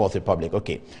advent of the Fourth Republic.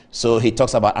 Okay, so he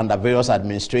talks about under various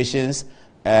administrations,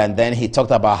 and then he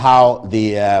talked about how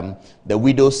the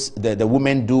widows, the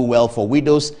women do well for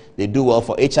widows, they do well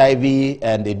for HIV,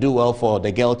 and they do well for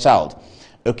the girl child.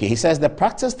 Okay, he says the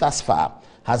practice thus far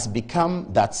has become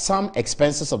that some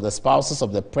expenses of the spouses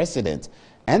of the president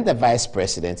and the vice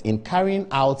president in carrying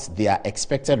out their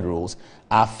expected roles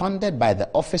are funded by the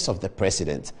office of the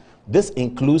president. This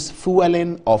includes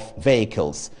fueling of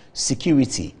vehicles,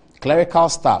 security, clerical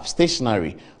staff,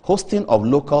 stationery, hosting of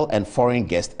local and foreign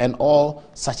guests, and all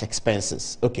such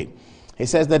expenses. Okay. He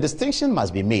says the distinction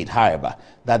must be made, however,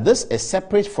 that this is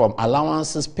separate from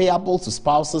allowances payable to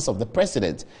spouses of the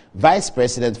president, vice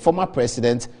president,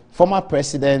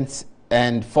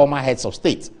 and former heads of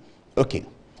state. Okay.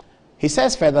 He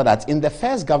says further that in the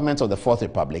first government of the Fourth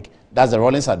Republic, that's the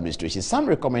Rawlings administration, some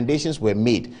recommendations were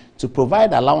made to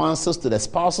provide allowances to the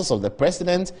spouses of the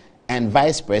president and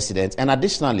vice president, and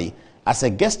additionally, as a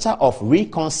gesture of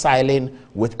reconciling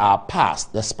with our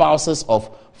past, the spouses of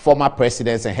former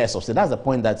presidents and heads of state. That's the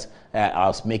point that I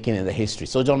was making in the history.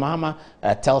 So John Mahama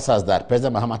tells us that,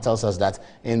 President Mahama tells us that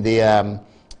in the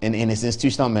in his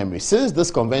institutional memory, since this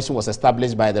convention was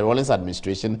established by the Rawlings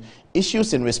administration,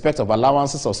 issues in respect of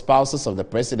allowances of spouses of the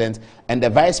president and the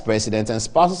vice president and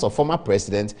spouses of former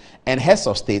presidents and heads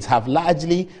of state have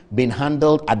largely been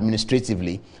handled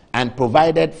administratively and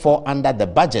provided for under the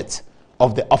budget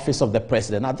of the office of the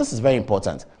president. Now, this is very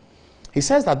important. He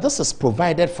says that this is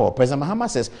provided for. President Mahama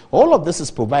says all of this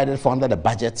is provided for under the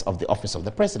budget of the office of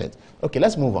the president. Okay,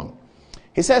 let's move on.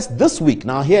 He says this week,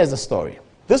 now here's the story.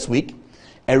 This week,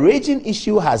 a raging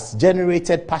issue has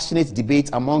generated passionate debate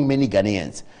among many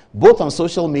Ghanaians, both on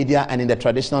social media and in the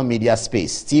traditional media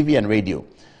space, TV and radio,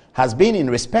 has been in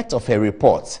respect of a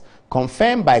report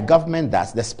confirmed by government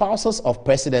that the spouses of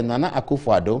President Nana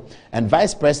Akufo-Addo and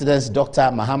Vice President Dr.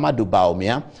 Mahamudu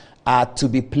Bawumia are to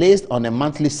be placed on a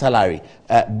monthly salary,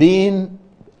 the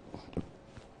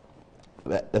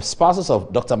spouses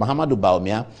of Dr. Mahamudu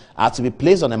Bawumia are to be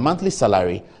placed on a monthly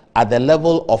salary at the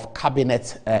level of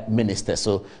cabinet minister.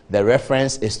 So the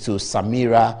reference is to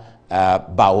Samira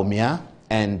Bawumia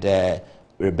and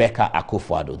Rebecca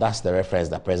Akufo-Addo. That's the reference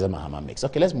that President Mahama makes.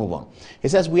 Okay, let's move on. He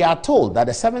says, we are told that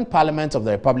the 7th Parliament of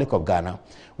the Republic of Ghana,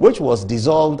 which was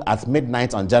dissolved at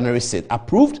midnight on January 6th,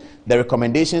 approved the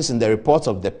recommendations in the report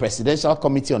of the Presidential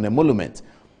Committee on Emolument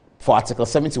for Article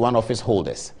 71 office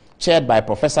holders, chaired by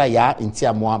Professor Ya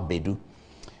Ntiamwa Bedu.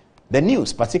 The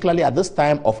news, particularly at this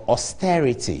time of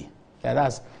austerity, Yeah,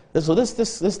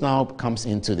 this now comes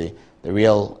into the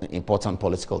real important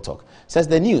political talk. It says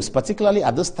the news, particularly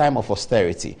at this time of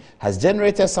austerity, has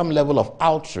generated some level of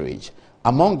outrage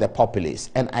among the populace,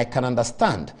 and I can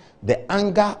understand the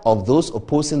anger of those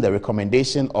opposing the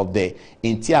recommendation of the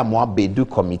Ntiamoa Bedu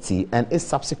Committee and its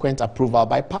subsequent approval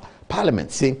by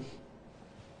Parliament. See,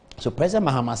 so President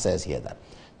Mahama says here that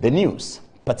the news,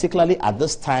 particularly at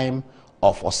this time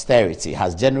of austerity,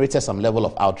 has generated some level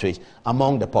of outrage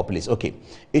among the populace. Okay,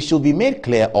 it should be made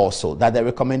clear also that the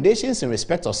recommendations in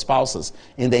respect of spouses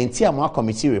in the Ntiamoa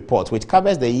Committee report, which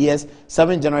covers the years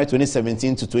 7 January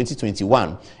 2017 to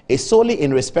 2021, is solely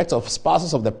in respect of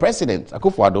spouses of the President,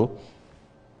 Akufo-Addo,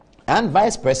 and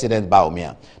Vice President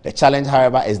Bawumia. The challenge,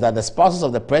 however, is that the spouses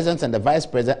of the President and the Vice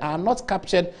President are not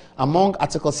captured among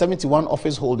Article 71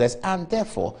 office holders, and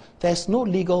therefore there is no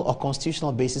legal or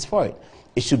constitutional basis for it.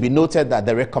 It should be noted that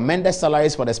the recommended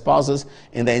salaries for the spouses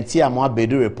in the Ntiamoa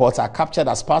Bedu report are captured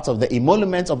as part of the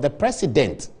emoluments of the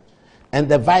President and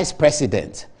the Vice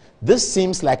President. This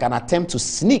seems like an attempt to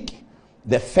sneak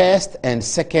the first and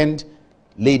second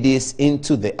ladies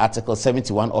into the Article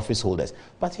 71 office holders.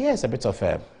 But here is a bit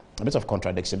of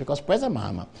contradiction, because President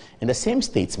Mahama, in the same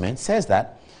statement, says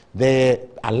that the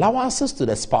allowances to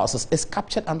the spouses is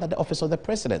captured under the office of the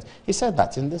President. He said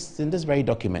that in this very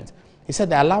document. He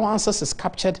said the allowances is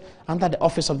captured under the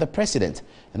office of the President.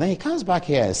 And then he comes back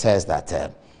here and says that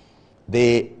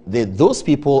those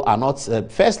people are not,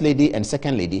 First Lady and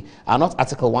Second Lady are not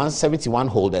Article 171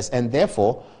 holders, and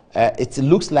therefore it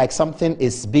looks like something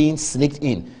is being sneaked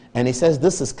in. And he says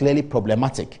this is clearly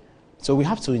problematic. So we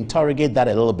have to interrogate that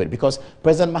a little bit, because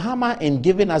President Mahama, in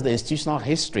giving us the institutional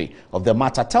history of the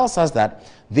matter, tells us that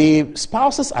the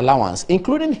spouse's allowance,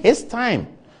 including his time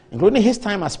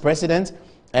as President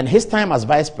and his time as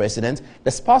Vice President, the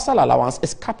spousal allowance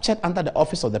is captured under the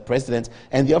office of the President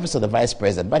and the office of the Vice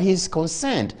President. But he is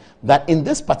concerned that in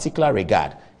this particular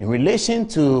regard, in relation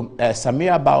to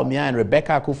Samira Bawumia and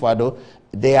Rebecca Akufo-Addo,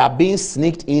 they are being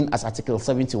sneaked in as Article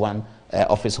 71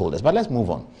 office holders. But let's move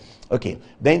on. Okay,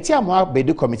 the Ntiamoa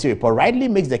Bedu Committee report rightly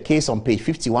makes the case on page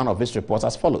 51 of its report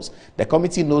as follows. The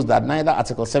committee knows that neither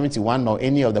Article 71 nor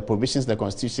any of the provisions of the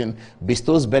Constitution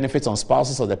bestows benefits on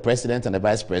spouses of the President and the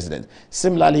Vice President.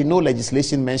 Similarly, no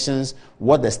legislation mentions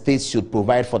what the states should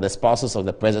provide for the spouses of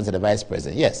the President and the Vice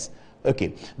President. Yes.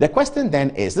 Okay, the question then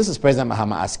is, this is President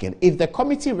Mahama asking, if the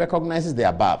committee recognizes the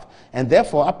above and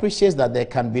therefore appreciates that there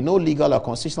can be no legal or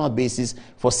constitutional basis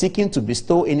for seeking to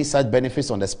bestow any such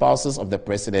benefits on the spouses of the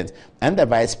President and the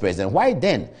Vice President, why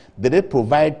then did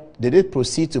it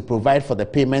proceed to provide for the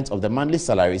payment of the monthly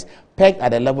salaries pegged at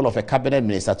the level of a cabinet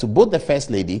minister to both the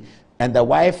First Lady and the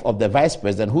wife of the Vice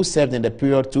President who served in the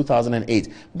period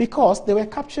 2008? Because they were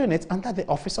capturing it under the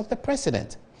office of the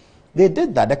President. They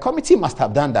did that. The committee must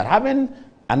have done that, having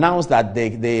announced that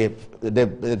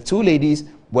the two ladies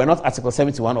were not Article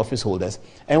 71 office holders,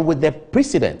 and with the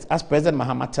precedent, as President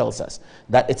Mahama tells us,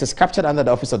 that it is captured under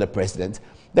the office of the President.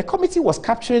 The committee was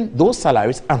capturing those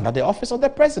salaries under the office of the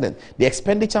President, the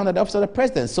expenditure under the office of the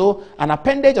President. So an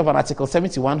appendage of an Article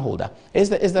 71 holder is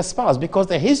the spouse, because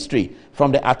the history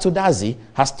from the Atudazi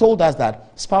has told us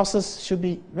that spouses should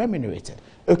be remunerated.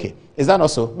 Okay, is that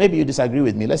also? Maybe you disagree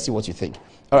with me. Let's see what you think.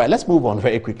 All right, let's move on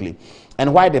very quickly.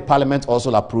 And why the Parliament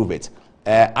also approve it,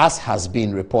 as has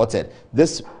been reported.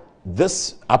 This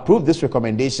approved this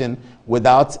recommendation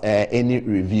without any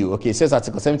review. Okay, it says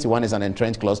Article 71 is an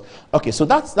entrenched clause. Okay, so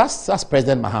that's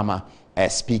President Mahama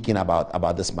speaking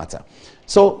about this matter.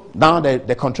 So now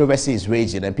the controversy is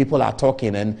raging and people are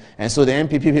talking, and so the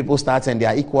NPP people start and they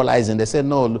are equalizing. They say,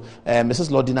 no,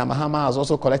 Mrs. Lordina Mahama has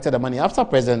also collected the money. After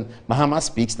President Mahama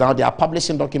speaks, now they are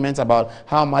publishing documents about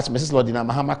how much Mrs. Lordina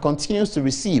Mahama continues to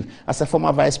receive as a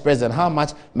former Vice President, how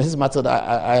much Mrs. Matilda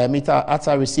Ayamita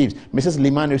Atta receives, Mrs.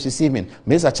 Liman is receiving,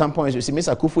 Mrs. Achampong is receiving,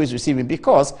 Mrs. Akufo is receiving,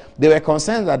 because they were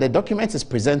concerned that the document is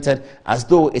presented as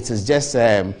though it is just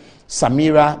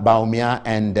Samira Bawumia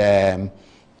and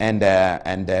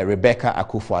Rebecca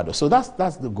Akufo-Addo. So that's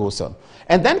the goes on.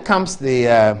 And then comes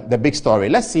the big story.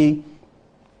 Let's see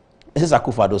Mrs.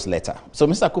 Akufo-Addo's letter. So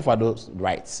Mrs.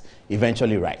 Akufo-Addo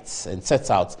eventually writes and sets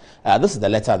out, this is the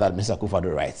letter that Mrs.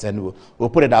 Akufo-Addo writes, and we'll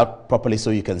put it out properly so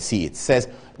you can see it. It says,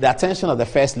 the attention of the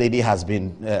First Lady has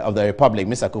been, of the Republic,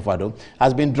 Mrs. Akufo-Addo,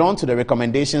 has been drawn to the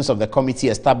recommendations of the committee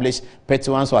established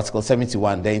pursuant to Article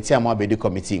 71, the Ntiamoa Bedu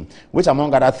Committee, which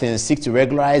among other things seek to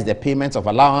regularize the payment of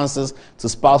allowances to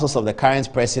spouses of the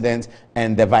current President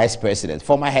and the Vice President,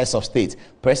 former heads of state,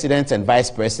 President and Vice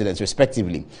President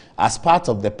respectively, as part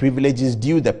of the privilege privileges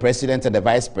due the President and the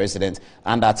Vice President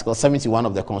under Article 71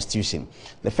 of the Constitution.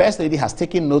 The First Lady has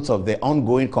taken note of the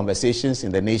ongoing conversations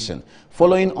in the nation,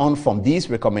 following on from these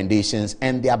recommendations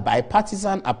and their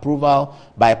bipartisan approval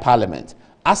by Parliament,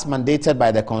 as mandated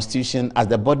by the Constitution as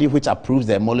the body which approves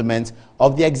the emoluments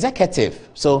of the Executive.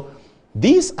 So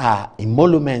these are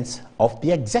emoluments of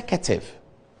the Executive.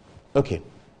 Okay.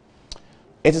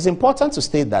 It is important to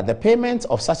state that the payment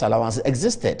of such allowances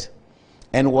existed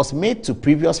and was made to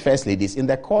previous First Ladies in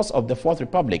the course of the Fourth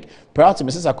Republic, prior to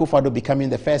Mrs. Akufo-Addo becoming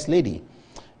the First Lady.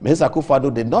 Mrs.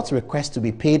 Akufo-Addo did not request to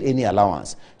be paid any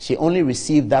allowance. She only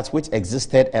received that which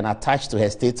existed and attached to her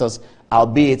status,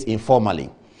 albeit informally.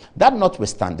 That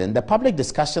notwithstanding, the public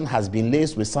discussion has been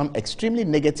laced with some extremely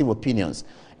negative opinions,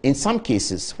 in some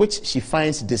cases which she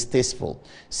finds distasteful,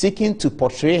 seeking to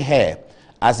portray her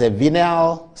as a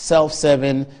venal,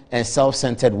 self-serving, and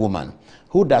self-centered woman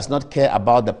who does not care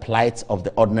about the plight of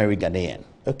the ordinary Ghanaian.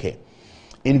 Okay.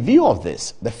 In view of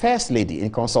this, the First Lady, in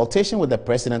consultation with the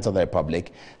President of the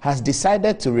Republic, has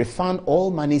decided to refund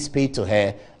all monies paid to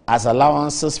her as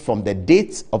allowances from the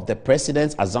date of the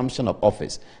President's assumption of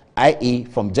office, i.e.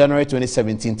 from January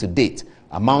 2017 to date,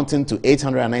 amounting to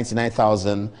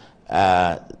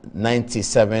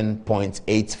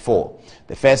 899,097.84.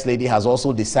 The First Lady has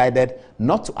also decided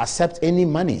not to accept any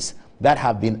monies that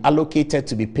have been allocated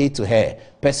to be paid to her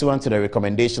pursuant to the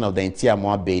recommendation of the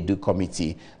Ntiamoa Beidu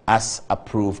Committee as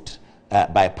approved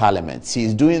by Parliament. She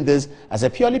is doing this as a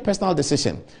purely personal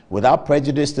decision without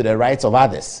prejudice to the rights of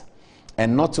others,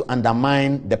 and not to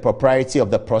undermine the propriety of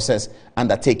the process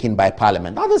undertaken by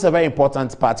Parliament. Now, this is a very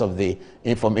important part of the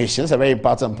information. It's a very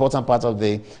important part of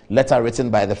the letter written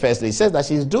by the First Lady. It says that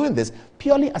she's doing this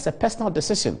purely as a personal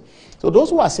decision. So those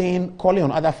who are saying, calling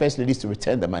on other First Ladies to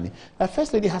return the money, the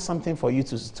First Lady has something for you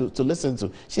to listen to.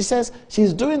 She says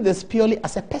she's doing this purely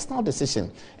as a personal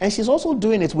decision. And she's also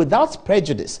doing it without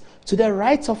prejudice to the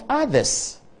rights of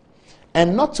others,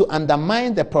 and not to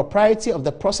undermine the propriety of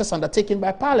the process undertaken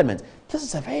by Parliament. This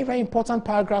is a very, very important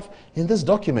paragraph in this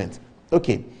document.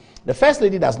 Okay, the First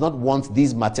Lady does not want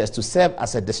these matters to serve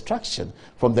as a distraction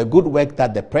from the good work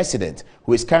that the President,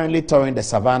 who is currently touring the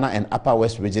Savannah and Upper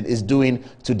West region, is doing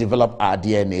to develop our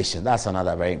dear nation. That's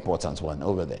another very important one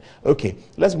over there. Okay,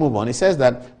 let's move on. It says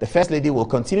that the First Lady will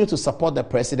continue to support the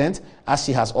President, as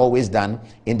she has always done,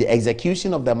 in the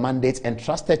execution of the mandates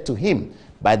entrusted to him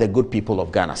by the good people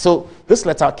of Ghana. So this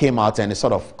letter came out and it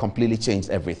sort of completely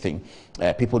changed everything.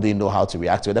 People didn't know how to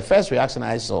react to it. The first reaction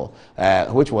I saw,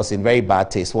 which was in very bad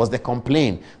taste, was the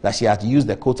complaint that she had used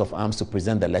the coat of arms to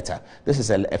present the letter. This is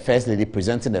a First Lady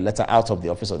presenting the letter out of the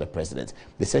office of the President.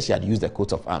 They said she had used the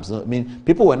coat of arms. I mean,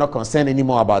 people were not concerned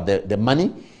anymore about the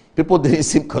money. People didn't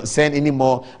seem concerned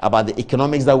anymore about the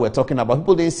economics that we're talking about.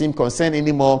 People didn't seem concerned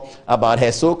anymore about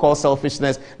her so-called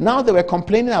selfishness. Now they were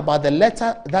complaining about the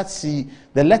letterhead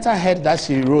that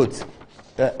she wrote.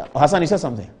 Hassan, you said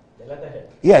something? The letterhead.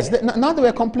 Yes. Now they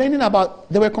were complaining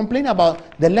about the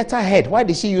letterhead. Why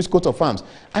did she use coat of arms?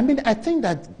 I mean, I think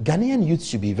that Ghanaian youth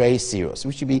should be very serious.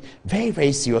 We should be very,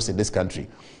 very serious in this country.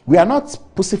 We are not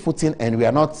pussyfooting, and we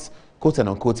are not, quote and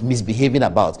unquote, misbehaving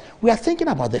about. We are thinking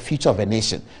about the future of a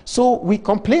nation. So we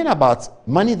complain about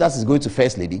money that is going to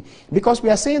First Lady because we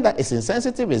are saying that it's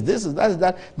insensitive, it's this, it's that, it's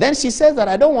that. Then she says that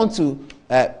I don't want to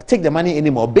take the money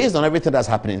anymore based on everything that's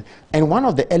happening. And one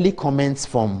of the early comments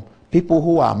from people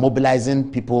who are mobilizing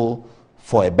people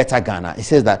for a better Ghana, it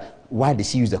says that, why did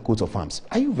she use the coat of arms?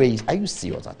 Are you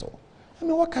serious at all? I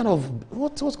mean,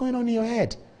 what's going on in your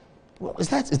head? Is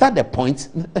that the point?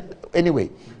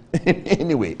 Anyway,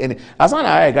 as long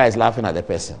as guy is laughing at the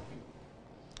person.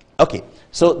 Okay,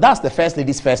 so that's the First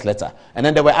Lady's first letter. And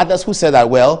then there were others who said that,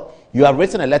 well, you have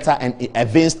written a letter and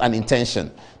evinced an intention.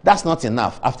 That's not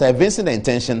enough. After evincing the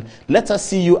intention, let us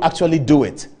see you actually do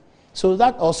it. So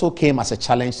that also came as a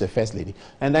challenge to the First Lady.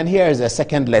 And then here is a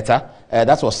second letter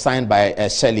that was signed by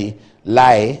Shelley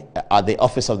Lai at the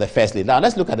office of the First Lady. Now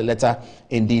let's look at the letter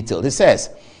in detail. It says,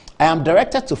 I am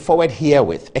directed to forward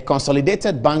herewith a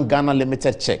consolidated Bank Ghana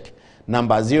Limited check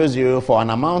number 00 for an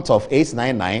amount of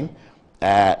 899,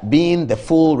 being the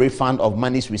full refund of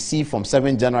monies received from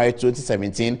 7 January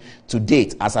 2017 to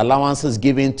date as allowances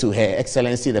given to Her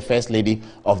Excellency the First Lady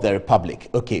of the Republic.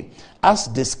 Okay. As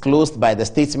disclosed by the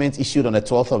statement issued on the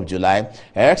 12th of July,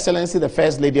 Her Excellency the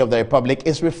First Lady of the Republic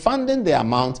is refunding the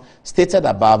amount stated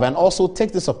above and also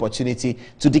takes this opportunity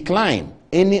to decline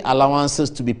any allowances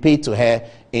to be paid to her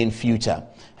in future.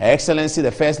 Her Excellency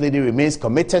the First Lady remains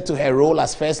committed to her role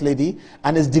as First Lady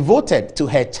and is devoted to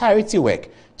her charity work,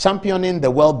 championing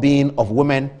the well-being of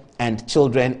women and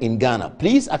children in Ghana.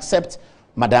 Please accept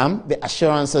Madam, the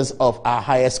assurances of our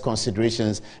highest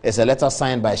considerations is a letter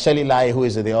signed by Shirley Lai, who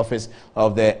is in the office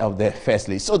of the First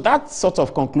Lady. So that sort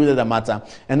of concluded the matter,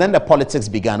 and then the politics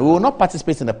began. We will not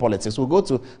participate in the politics. We'll go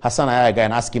to Hassan Ayaga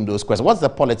and ask him those questions. What's the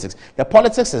politics? The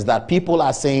politics is that people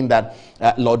are saying that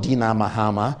Lordina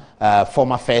Mahama,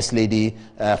 former First Lady,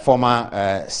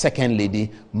 former Second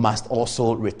Lady, must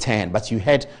also return. But you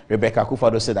heard Rebecca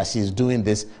Akufo-Addo say that she's doing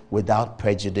this without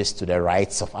prejudice to the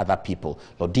rights of other people.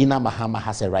 Lordina Mahama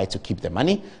has a right to keep the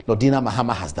money. Lordina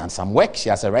Mahama has done some work. She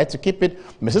has a right to keep it.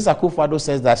 Mrs. Akufo-Addo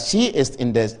says that she is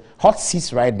in the hot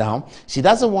seats right now. She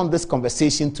doesn't want this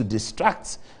conversation to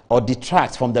distract or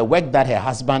detract from the work that her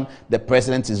husband, the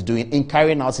president, is doing in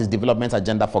carrying out his development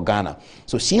agenda for Ghana.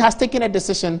 So she has taken a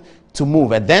decision to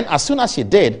move. And then as soon as she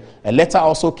did, a letter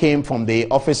also came from the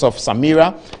office of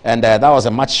Samira, and that was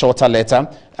a much shorter letter.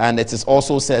 And it is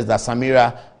also says that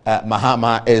Samira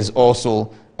Mahama is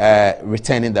also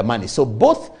returning the money. So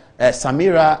both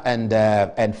Samira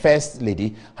and First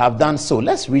Lady have done so.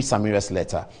 Let's read Samira's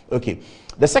letter. Okay.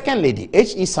 The Second Lady,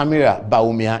 H.E. Samira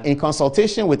Bawumia, in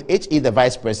consultation with H.E. the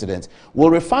Vice President, will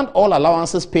refund all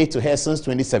allowances paid to her since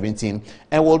 2017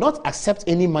 and will not accept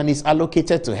any monies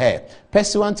allocated to her,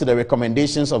 pursuant to the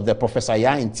recommendations of the Professor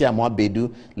Yaa Ntiamoa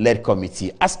Bedu-led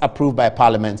committee, as approved by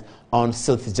Parliament on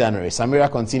 6th January.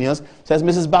 Samira continues, says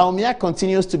Mrs. Bawumia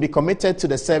continues to be committed to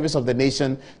the service of the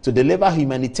nation to deliver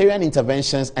humanitarian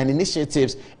interventions and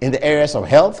initiatives in the areas of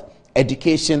health,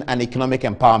 education and economic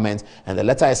empowerment. And the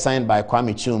letter is signed by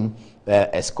Kwame Chum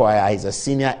Esquire. He's a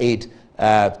senior aide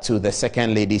to the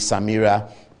Second Lady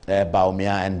Samira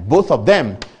Bawumia, and both of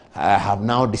them have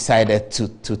now decided to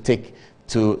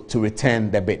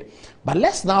return the bid. But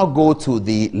let's now go to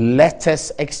the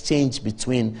letters exchanged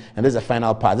between, and this is the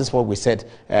final part. This is what we said,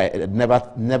 never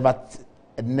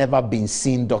been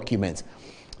seen document.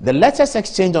 The letters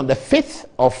exchanged on the 5th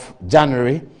of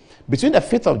January, between the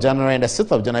 5th of January and the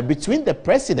 6th of January, between the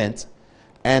President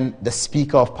and the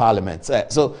Speaker of Parliament.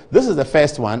 So this is the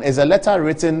first one. It's a letter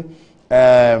written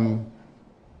to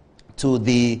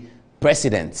the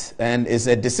President, and is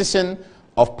a decision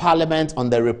of Parliament on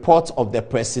the report of the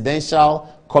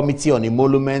Presidential Committee on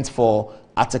Emoluments for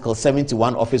Article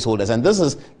 71 office holders. And this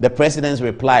is the President's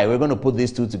reply. We're going to put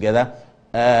these two together.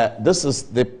 This is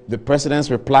the President's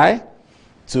reply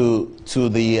to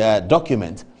the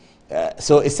document.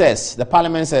 So it says, the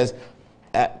Parliament says,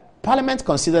 Parliament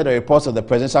considered the reports of the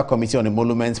Presidential Committee on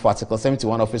Emoluments for Article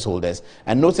 71 office holders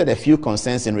and noted a few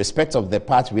concerns in respect of the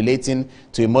part relating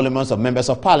to emoluments of members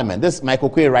of Parliament. This is Michael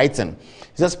Quay writing.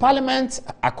 It says, Parliament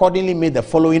accordingly made the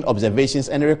following observations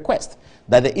and a request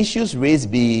that the issues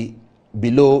raised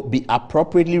below be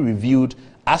appropriately reviewed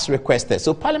as requested.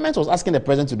 So Parliament was asking the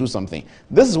President to do something.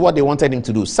 This is what they wanted him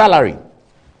to do. Salary.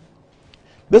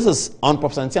 This is on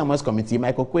Professor Ntiamoa's committee,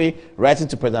 Michael Quay writing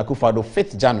to President Akufo-Addo,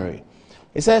 5th January.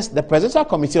 It says, the Presidential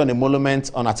Committee on Emoluments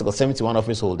on Article 71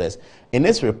 office holders, in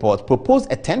its report, proposed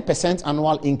a 10%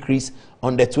 annual increase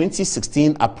on the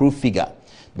 2016 approved figure.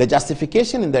 The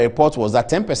justification in the report was that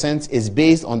 10% is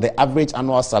based on the average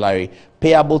annual salary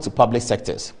payable to public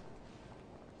sectors.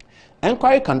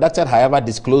 Enquiry conducted, however,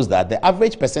 disclosed that the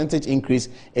average percentage increase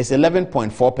is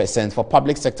 11.4% for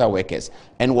public sector workers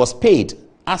and was paid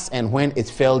as and when it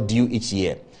fell due each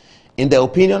year. In the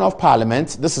opinion of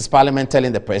Parliament, this is Parliament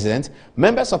telling the President,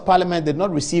 members of Parliament did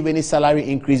not receive any salary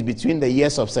increase between the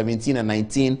years of 17 and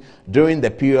 19 during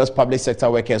the periods public sector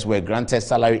workers were granted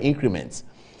salary increments.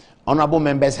 Honourable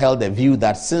members held the view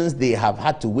that since they have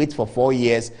had to wait for 4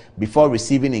 years before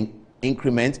receiving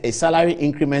increment, a salary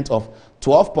increment of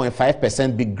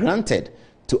 12.5% be granted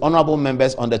to honourable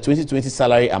members on the 2020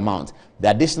 salary amount. The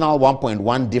additional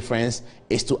 1.1 difference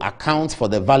is to account for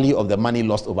the value of the money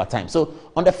lost over time. So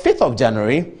on the 5th of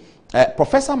January,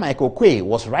 Professor Michael Quay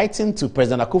was writing to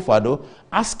President Akufo-Addo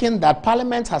asking that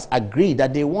Parliament has agreed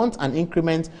that they want an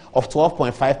increment of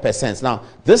 12.5%. Now,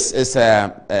 this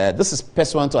is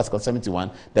pursuant to Article 71.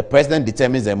 The President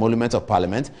determines the emolument of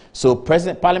Parliament. So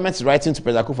Parliament is writing to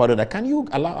President Akufo-Addo that can you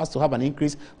allow us to have an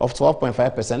increase of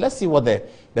 12.5%? Let's see what the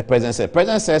President said. The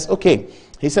President says, okay,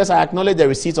 he says, I acknowledge the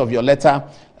receipt of your letter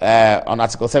on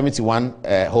Article 71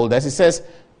 holders. He says,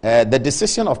 the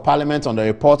decision of Parliament on the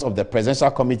report of the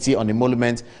Presidential Committee on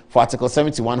Emolument for Article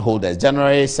 71 holders,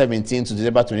 January 17 to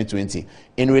December 2020,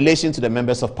 in relation to the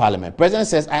members of Parliament. President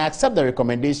says, I accept the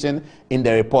recommendation in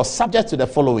the report subject to the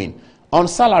following. On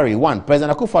salary, 1,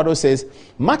 President Akufo-Addo says,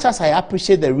 much as I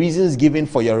appreciate the reasons given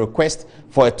for your request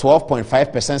for a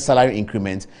 12.5% salary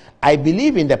increment, I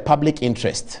believe in the public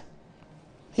interest.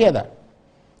 Hear that.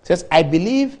 It says, I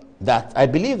believe that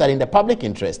in the public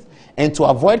interest and to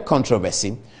avoid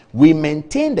controversy, we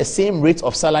maintain the same rate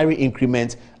of salary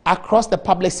increment across the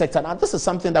public sector. Now, this is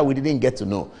something that we didn't get to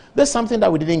know. This is something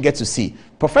that we didn't get to see.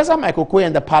 Professor Michael Quay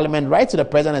and the Parliament write to the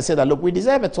President and say that, look, we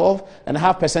deserve a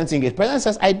 12.5% increase. The President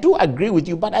says, I do agree with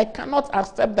you, but I cannot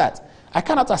accept that. I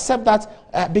cannot accept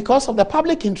that because of the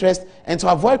public interest and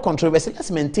to avoid controversy. Let's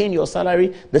maintain your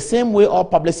salary the same way all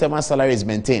public servant salary is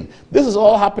maintained. This is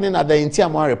all happening at the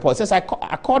Intiamwa report. It says,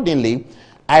 accordingly,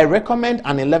 I recommend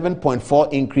an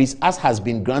 11.4 increase as has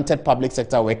been granted public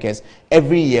sector workers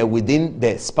every year within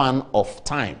the span of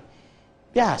time.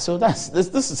 Yeah, so this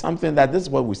is something that this is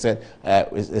what we said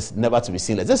is never to be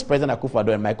seen. This is President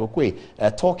Akufo-Addo and Michael Quay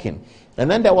talking. And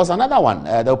then there was another one.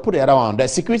 They'll put the other one, the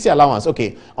security allowance.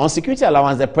 Okay, on security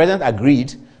allowance, the President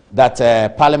agreed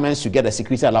that Parliament should get a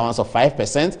security allowance of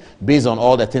 5% based on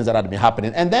all the things that had been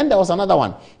happening. And then there was another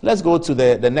one. Let's go to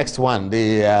the next one,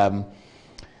 the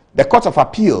Court of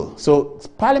Appeal. So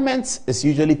Parliament is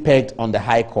usually pegged on the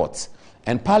High Court.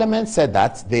 And Parliament said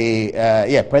that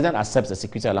President accepts the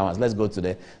security allowance. Let's go to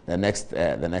the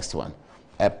next one.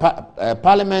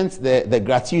 Parliament, the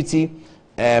gratuity,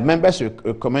 members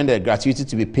recommend the gratuity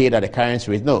to be paid at the current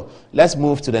rate. No, let's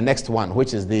move to the next one,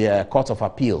 which is the Court of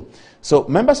Appeal. So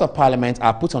members of Parliament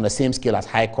are put on the same scale as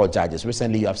High Court judges.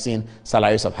 Recently, you have seen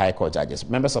salaries of High Court judges.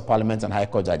 Members of Parliament and High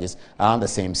Court judges are on the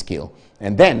same scale.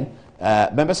 And then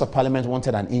members of Parliament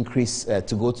wanted an increase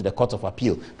to go to the Court of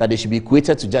Appeal, that they should be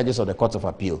equated to judges of the Court of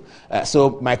Appeal.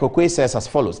 So Michael Quay says as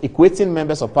follows: equating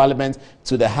members of Parliament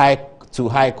to the High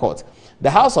Court. The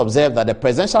House observed that the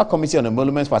Presidential Committee on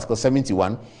Emoluments for Article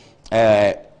 71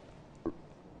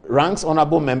 ranks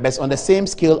honorable members on the same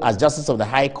scale as justices of the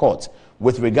High Court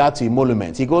with regard to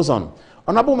emoluments. He goes on.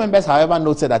 Honorable members, however,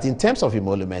 noted that in terms of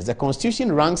emoluments, the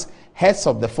Constitution ranks heads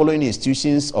of the following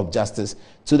institutions of justice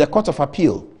to the Court of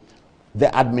Appeal: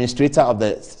 the administrator of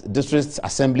the District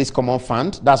Assembly's Common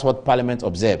Fund. That's what Parliament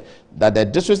observed, that the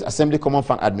District Assembly Common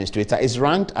Fund administrator is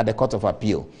ranked at the Court of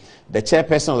Appeal. The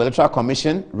chairperson of the Electoral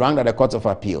Commission, ranked at the Court of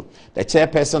Appeal. The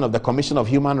chairperson of the Commission of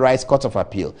Human Rights, Court of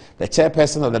Appeal. The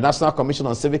chairperson of the National Commission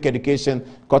on Civic Education,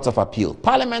 Court of Appeal.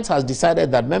 Parliament has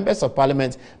decided that members of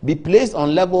Parliament be placed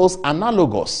on levels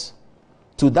analogous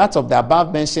to that of the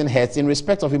above-mentioned heads in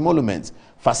respect of emoluments,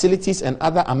 facilities, and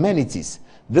other amenities.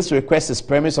 This request is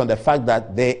premised on the fact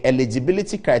that the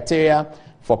eligibility criteria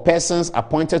for persons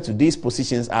appointed to these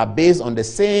positions are based on the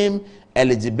same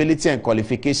eligibility and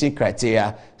qualification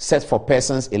criteria set for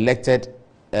persons elected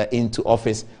into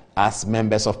office as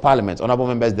members of Parliament. Honourable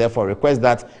members therefore request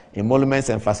that emoluments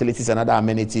and facilities and other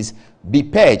amenities be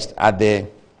purged at the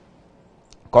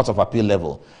Court of Appeal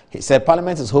level. He said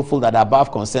Parliament is hopeful that the above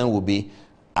concern will be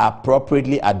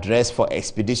appropriately addressed for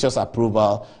expeditious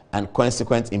approval and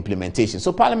consequent implementation.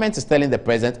 So Parliament is telling the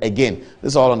President, again,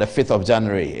 this is all on the 5th of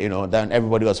January, then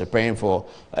everybody was preparing for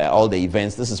all the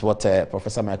events. This is what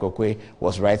Professor Michael Quay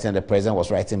was writing and the President was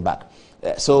writing back.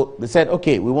 So they said,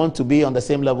 okay, we want to be on the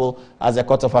same level as the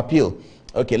Court of Appeal.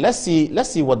 Okay, let's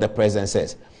see what the President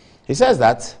says. He says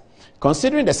that,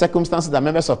 considering the circumstances that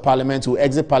members of Parliament who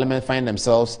exit Parliament find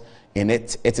themselves in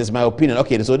it is my opinion.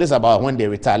 Okay, so this is about when they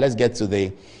retire. Let's get to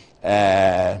the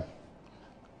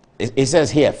it says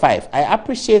here, 5. I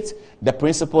appreciate the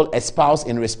principle espoused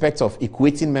in respect of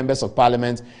equating members of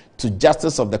Parliament to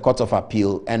justice of the Court of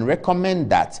Appeal and recommend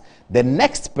that the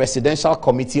next Presidential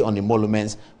Committee on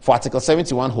Emoluments for Article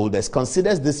 71 holders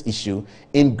considers this issue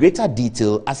in greater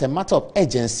detail as a matter of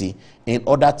urgency in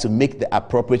order to make the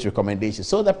appropriate recommendations.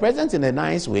 So the President, in a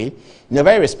nice way, in a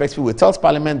very respectful way, tells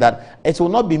Parliament that it will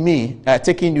not be me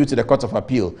taking you to the Court of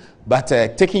Appeal, but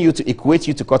taking you to equate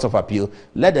you to Court of Appeal.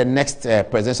 Let the next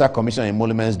Presidential Commission on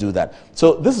Emoluments do that.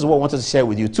 So this is what I wanted to share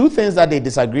with you. Two things that they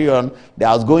disagree on: the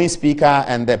outgoing Speaker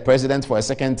and the President for a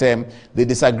second term. They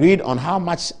disagreed on how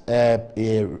much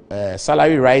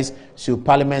salary rise should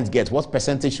Parliament get. What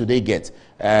percentage should they get?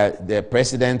 The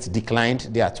President declined.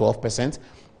 They are 12%.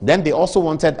 Then they also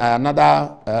wanted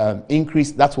another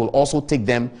increase that will also take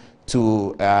them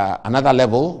to another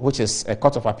level, which is a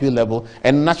Court of Appeal level,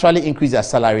 and naturally increase their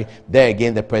salary. There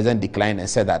again, the President declined and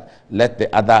said that let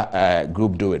the other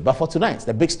group do it. But for tonight,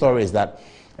 the big story is that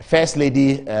First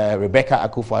Lady Rebecca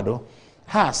Akufo-Addo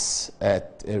has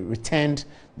returned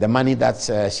the money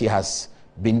that she has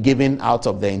been given out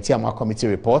of the Intiamwa Committee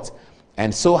report,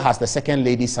 and so has the Second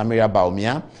Lady Samira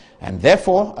Bawumia, and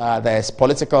therefore there is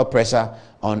political pressure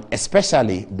on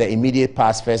especially the immediate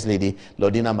past First Lady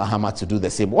Lordina Mahama to do the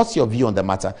same. What's your view on the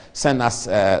matter? Send us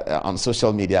on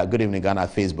social media, Good Evening Ghana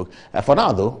Facebook. For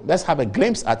now though, let's have a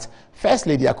glimpse at First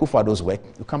Lady Akufo-Addo's work.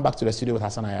 We'll come back to the studio with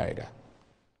Hassan Ayariga.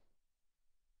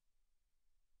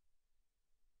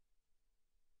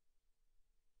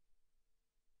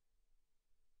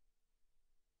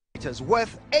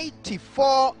 worth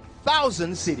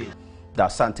 84,000 cedis. The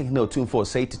Asante Otumfuo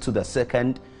said to the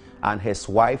second and his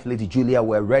wife, Lady Julia,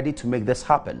 were ready to make this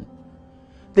happen.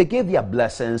 They gave their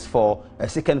blessings for a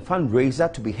second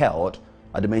fundraiser to be held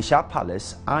at the Mensah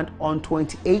Palace, and on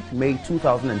 28 May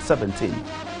 2017,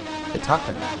 it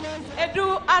happened.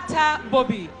 Edu Ata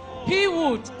Bobby, he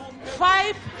would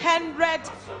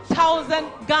 500,000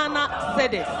 Ghana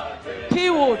cedis. He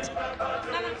would.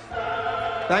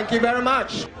 Thank you very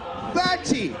much.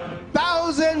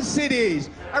 30,000 cedis.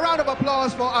 A round of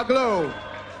applause for Aglo.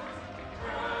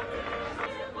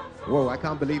 Whoa, I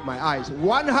can't believe my eyes.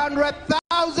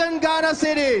 100,000 Ghana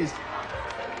cedis.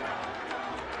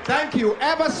 Thank you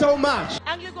ever so much.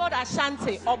 Anglo God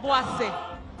Ashanti, Obuase.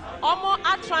 Omo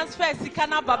a transfer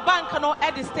sikana ba bank no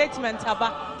edit statement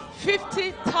about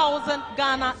 50,000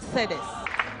 Ghana cedis.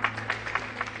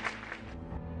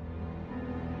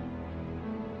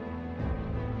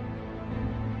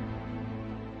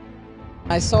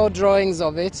 I saw drawings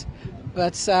of it,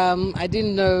 but I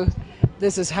didn't know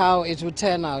this is how it would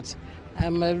turn out.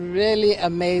 I'm really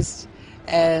amazed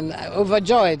and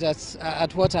overjoyed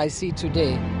at what I see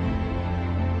today.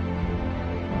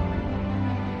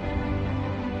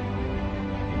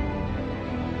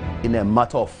 In a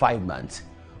matter of 5 months,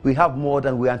 we have more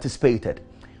than we anticipated.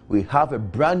 We have a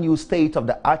brand new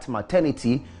state-of-the-art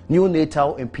maternity,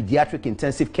 neonatal and pediatric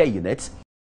intensive care units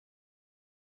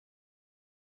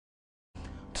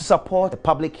to support the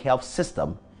public health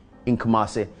system in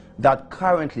Kumasi that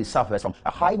currently suffers from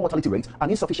a high mortality rate and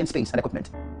insufficient space and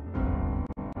equipment.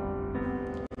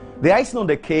 The icing on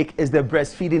the cake is the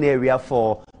breastfeeding area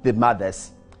for the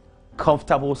mothers.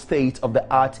 Comfortable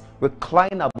state-of-the-art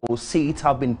reclinable seats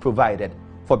have been provided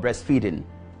for breastfeeding.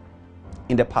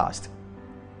 In the past,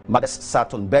 mothers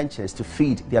sat on benches to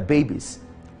feed their babies.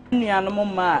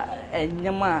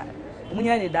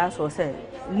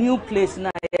 New place na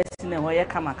yes na hoye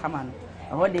kama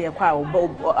no ho de ye kwa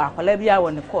akola bia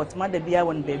won court mother bia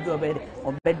won baby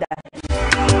obeda.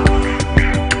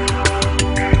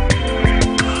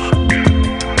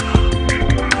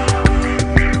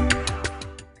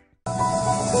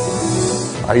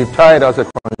 Are you tired as a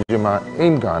consumer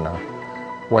in Ghana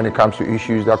when it comes to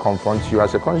issues that confront you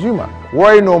as a consumer?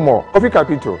 Worry no more. Kofi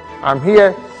Capital, I'm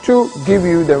here to give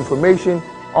you the information,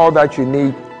 all that you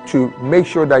need to make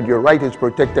sure that your right is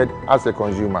protected as a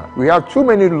consumer. We have too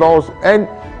many laws and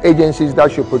agencies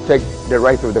that should protect the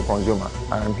right of the consumer.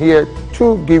 And I'm here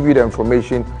to give you the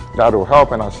information that will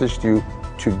help and assist you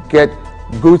to get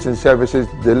goods and services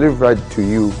delivered to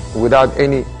you without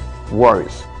any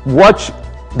worries. Watch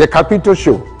the Capital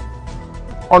Show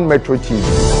on Metro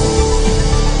TV.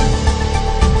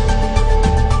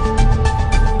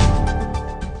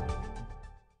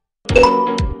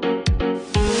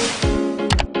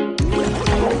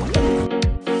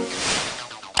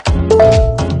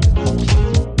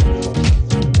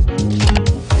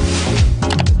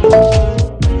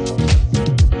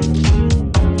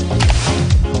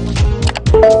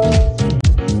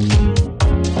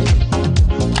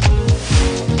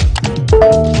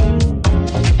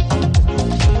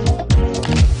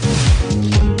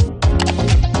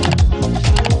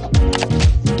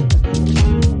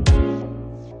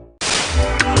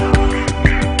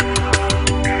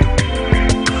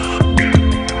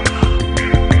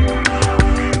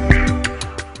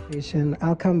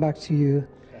 I'll come back to you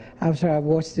after I've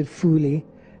watched it fully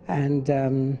and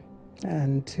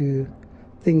to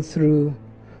think through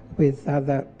with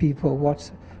other people what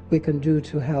we can do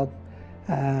to help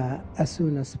as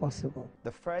soon as possible.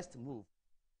 The first move.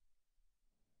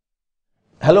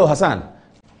 Hello, Hassan.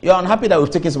 You're unhappy that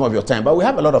we've taken some of your time, but we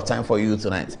have a lot of time for you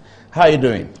tonight. How are you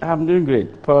doing? I'm doing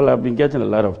great. Paul, I've been getting a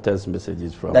lot of text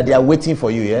messages from... That they are waiting for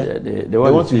you, yeah? They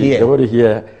want to hear. They want to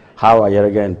hear how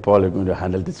Ayeraga and Paul are going to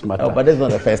handle this matter. Oh, but that's not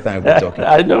the first time we're talking.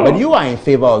 I know. But you are in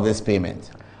favor of this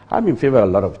payment. I'm in favor of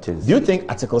a lot of things. Do you think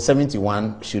Article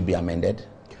 71 should be amended?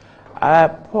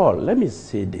 Paul, let me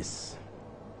say this.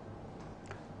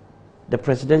 The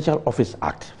Presidential Office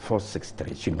Act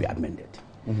 463 should be amended.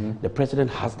 The President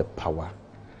has the power,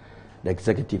 the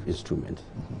executive instrument,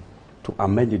 to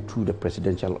amend it through the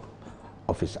Presidential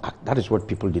Office Act. That is what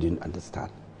people didn't understand.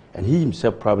 And he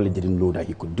himself probably didn't know that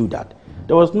he could do that.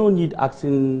 There was no need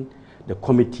asking the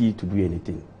committee to do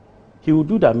anything. He would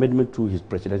do the amendment through his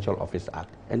Presidential Office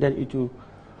Act. And then it will,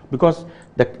 because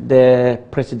the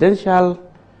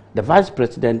Vice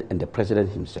President and the President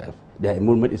himself, their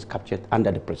emolument is captured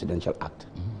under the Presidential Act.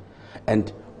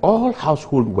 And all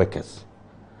household workers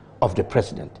of the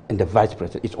President and the Vice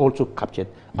President is also captured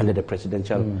under the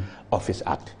Presidential Office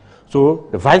Act. So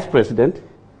the Vice President,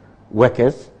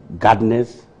 workers,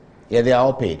 gardeners, Yeah, they are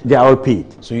all paid. They are all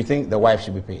paid. So you think the wife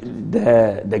should be paid?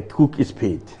 The cook is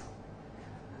paid.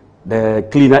 The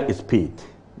cleaner is paid.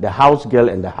 The house girl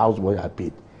and the houseboy are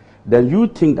paid. Then you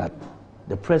think that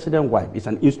the president's wife is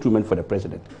an instrument for the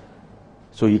president.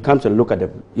 So he comes and look at the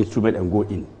instrument and go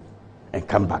in and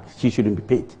come back. She shouldn't be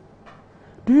paid.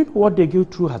 Do you know what they go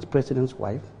through as president's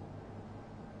wife?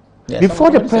 Yeah, before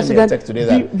the president,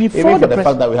 before the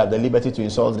fact that we have the liberty to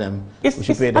insult them, we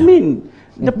should pay them. I mean,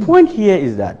 the point here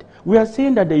is that we are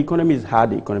saying that the economy is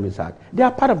hard, the economy is hard. They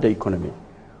are part of the economy.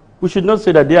 We should not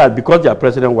say that they are, because they are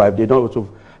president's wife, they don't also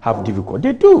have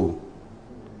difficulty. They do.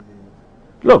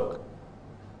 Look,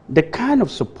 the kind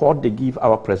of support they give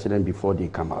our president before they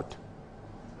come out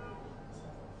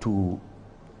to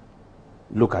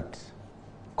look at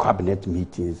cabinet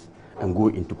meetings and go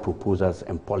into proposals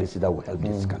and policy that will help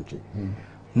this country.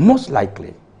 Most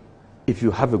likely, if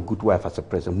you have a good wife as a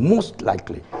president, most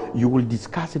likely you will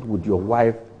discuss it with your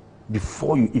wife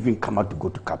before you even come out to go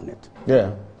to cabinet.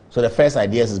 Yeah. So the first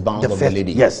idea is bound of the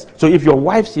lady. Yes. So if your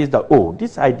wife says that, oh,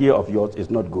 this idea of yours is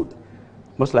not good,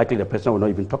 most likely the president will not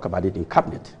even talk about it in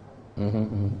cabinet.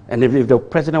 And if the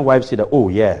president's wife says that, oh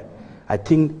yeah, I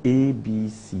think A, B,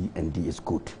 C, and D is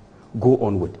good, go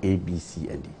on with A, B, C,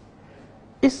 and D.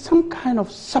 It's some kind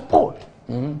of support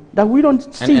that we don't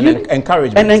see. And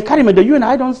encouragement. And encouragement that you and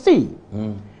I don't see.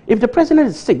 If the president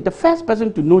is sick, the first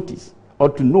person to notice or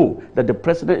to know that the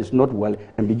president is not well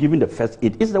and be given the first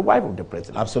aid is the wife of the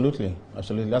president. Absolutely.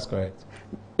 Absolutely. That's correct.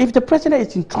 If the president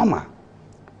is in trauma,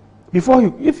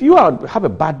 if you have a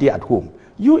bad day at home,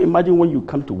 you imagine when you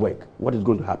come to work, what is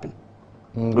going to happen?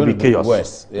 It will be chaos.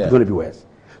 Worse. Yeah. It's going to be worse.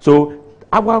 So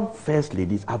our first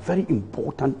ladies are very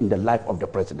important in the life of the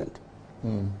president.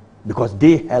 Because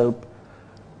they help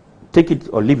take it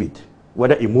or leave it,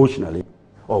 whether emotionally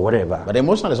or whatever. But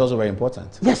emotional is also very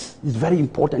important. Yes, it's very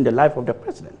important in the life of the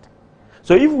president.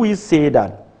 So if we say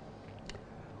that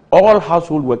all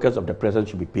household workers of the president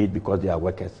should be paid because they are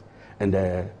workers, and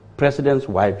the president's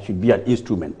wife should be an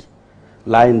instrument,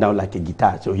 lying down like a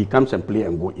guitar, so he comes and play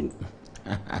and go in.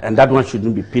 And that one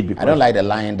shouldn't be paid because... I don't like the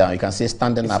lying down. You can say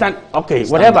standing up. Okay,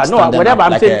 whatever.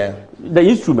 I'm saying the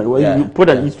instrument. When you put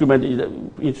an instrument,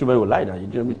 the instrument will lie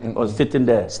down. Or sitting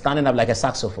there. Standing up like a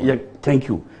saxophone. Yeah, thank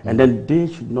you. And then they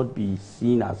should not be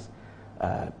seen as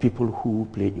people who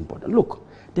play important. Look,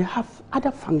 they have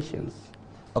other functions.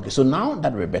 Okay, so now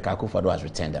that Rebecca Akufo-Addo has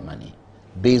returned the money,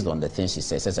 based on the things she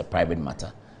says, it's a private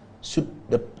matter, should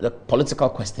the political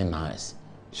question now is,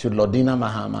 should Lordina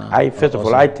Mahama... First of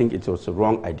all, I think it was a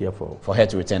wrong idea for her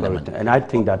to return the money. And I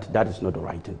think that is not the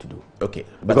right thing to do. Okay.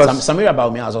 But Samira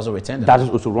Bawumia has also returned it. That is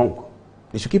also wrong.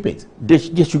 They should keep it. They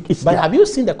should, but have you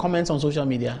seen the comments on social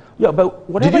media? Yeah, but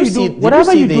whatever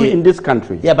you do in this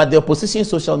country... Yeah, but the opposition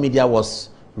social media was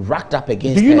racked up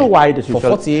against Do you know why the for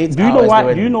 48 Do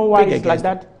you know why it's like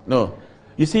that? No.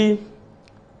 You see,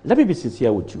 let me be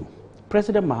sincere with you.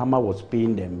 President Mahama was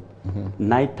paying them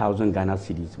 9,000 Ghana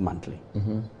cedis monthly.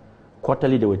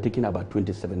 Quarterly, they were taking about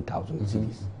 27,000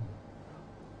 cedis.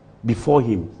 Before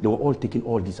him, they were all taking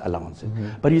all these allowances.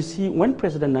 But you see, when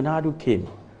President Nana Addo came,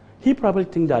 he probably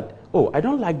think that, oh, I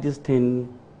don't like this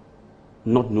thing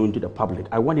not known to the public.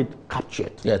 I want it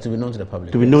captured. Yeah, to be known to the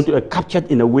public. To be known to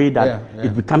captured in a way that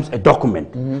it becomes a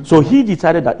document. So he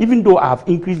decided that even though I have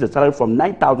increased the salary from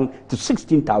 9,000 to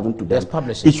 16,000 to them,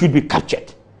 it should be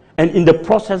captured. And in the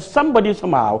process, somebody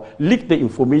somehow leaked the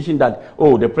information that,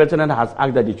 oh, the president has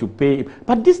asked that they should pay.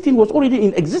 But this thing was already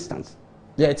in existence.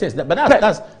 Yeah, it is. But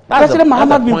that's President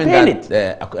Mahama the point been paying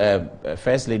that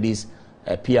First Lady's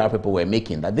PR people were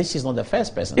making, that this is not the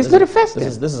first person. It's not the first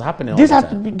person. This is happening all the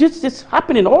time. This is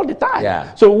happening all the time.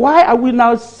 Yeah. So why are we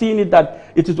now seeing it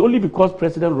that it is only because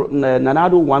President Nana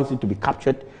Addo wants it to be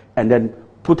captured and then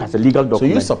put as a legal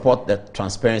document? So you support the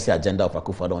transparency agenda of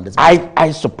Akufo-Addo on this matter?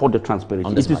 I support the transparency.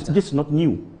 On this matter. This is not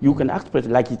new. You can ask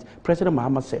President, like President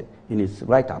Mahama said in his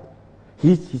write-up,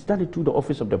 he's done it through the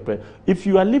office of the president. If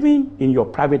you are living in your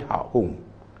private home,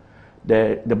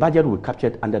 the budget will be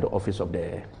captured under the office of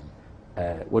the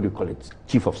what do you call it,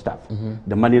 chief of staff.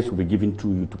 The monies will be given to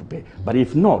you to prepare. But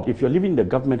if not, if you're living in the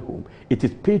government home, it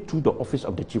is paid through the office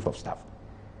of the chief of staff.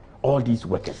 All these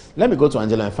workers. Let me go to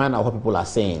Angela and find out what people are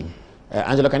saying.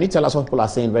 Angela, can you tell us what people are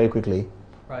saying very quickly?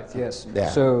 Right, yes. Yeah.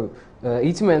 So,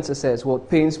 Iti Mensah says, what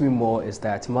pains me more is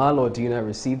that Mal Lordina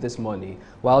received this money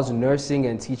whilst nursing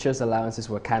and teachers' allowances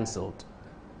were cancelled.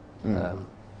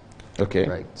 Okay.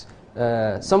 Right.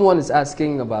 Someone is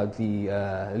asking about the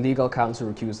legal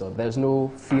counsel recusal. There's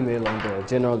no female on the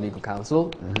General Legal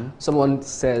Counsel. Someone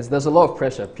says there's a lot of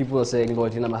pressure. People are saying,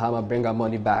 Lordina Mahama, bring our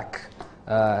money back.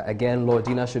 Again,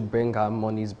 Lordina should bring our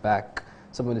monies back.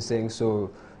 Someone is saying, so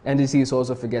NDC is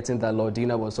also forgetting that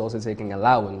Lordina was also taking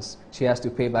allowance. She has to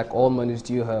pay back all monies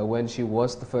due her when she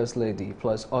was the First Lady,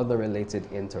 plus other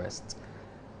related interests.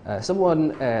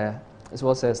 Someone as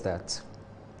well says that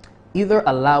either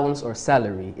allowance or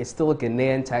salary is still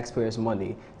Ghanaian taxpayers'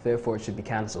 money, therefore it should be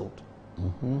cancelled.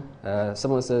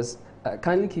 Someone says,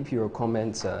 kindly keep your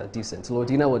comments decent.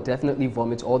 Lordina will definitely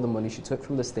vomit all the money she took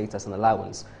from the state as an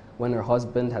allowance when her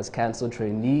husband has cancelled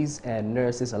trainees and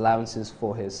nurses' allowances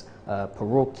for his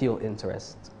parochial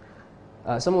interests.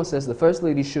 Someone says the First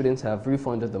Lady shouldn't have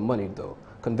refunded the money though.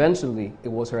 Conventionally, it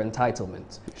was her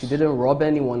entitlement. She didn't rob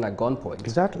anyone at gunpoint.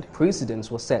 Exactly. Precedents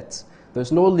were set.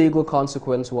 There's no legal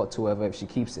consequence whatsoever if she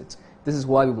keeps it. This is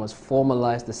why we must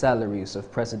formalize the salaries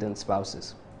of president's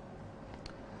spouses.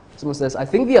 Someone says, I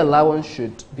think the allowance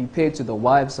should be paid to the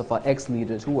wives of our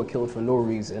ex-leaders who were killed for no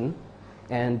reason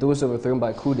and those who were overthrown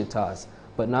by coup d'etats.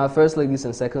 But now First Ladies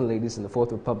and Second Ladies in the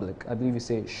Fourth Republic, I believe you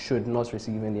say, should not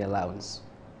receive any allowance.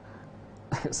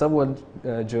 Someone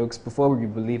jokes, before we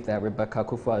believe that Rebecca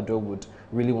Akufo-Addo would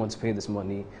really want to pay this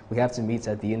money, we have to meet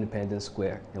at the Independence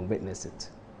Square and witness it.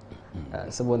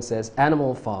 Someone says,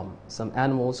 Animal Farm, some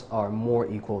animals are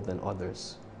more equal than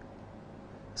others.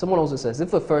 Someone also says,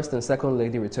 if the First and Second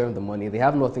Lady return the money, they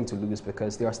have nothing to lose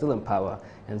because they are still in power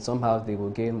and somehow they will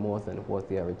gain more than what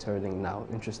they are returning now.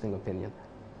 Interesting opinion.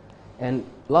 And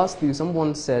lastly,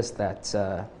 someone says that...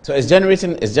 so it's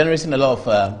generating a lot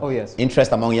of oh, yes.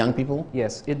 interest among young people?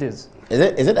 Yes, it is.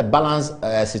 Is it a balanced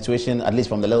situation, at least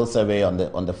from the little survey on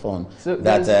the phone, so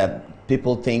that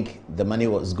people think the money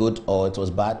was good or it was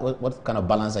bad? What kind of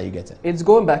balance are you getting? It's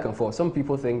going back and forth. Some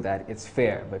people think that it's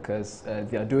fair because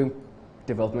they are doing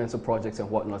developmental projects and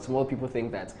whatnot. Some other people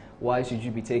think that why should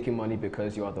you be taking money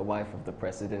because you are the wife of the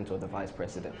president or the vice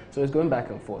president? So it's going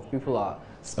back and forth. People are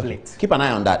split. Okay. Keep an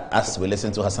eye on that as we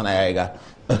listen to Hassan Ayariga.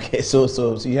 Okay, so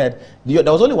you had, there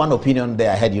was only one opinion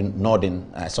there. I heard you nodding.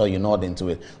 I saw you nodding to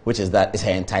it, which is that it's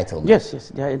her entitlement. Yes,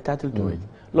 they are entitled to it.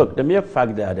 Look, the mere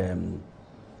fact that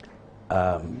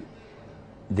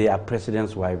they are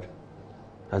president's wife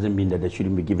doesn't mean that they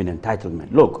shouldn't be given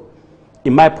entitlement. Look,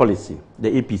 in my policy,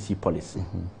 the APC policy,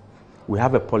 we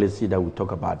have a policy that we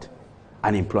talk about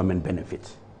unemployment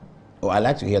benefits. Oh, I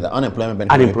like to hear that. Unemployment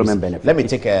benefits. Unemployment benefits. Let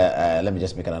me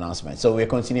just make an announcement. So we're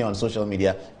continuing on social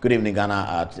media. Good Evening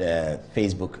Ghana at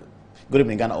Facebook. Good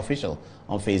Evening Ghana official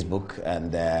on Facebook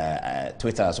and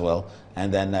Twitter as well.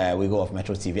 And then we go off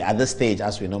Metro TV. At this stage,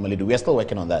 as we normally do, we are still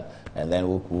working on that. And then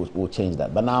we'll change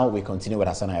that. But now we continue with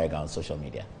Hassan Ayariga on social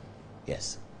media.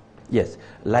 Yes. Yes,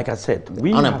 like I said,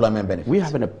 we have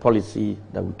a policy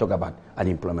that we talk about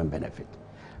unemployment benefit.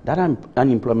 That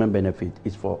unemployment benefit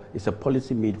is a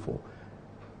policy made for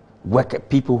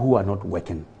people who are not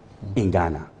working in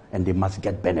Ghana, and they must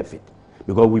get benefit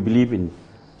because we believe in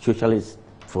socialist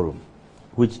forum,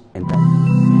 which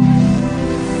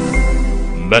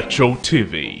Metro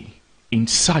TV,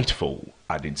 insightful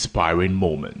and inspiring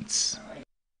moments.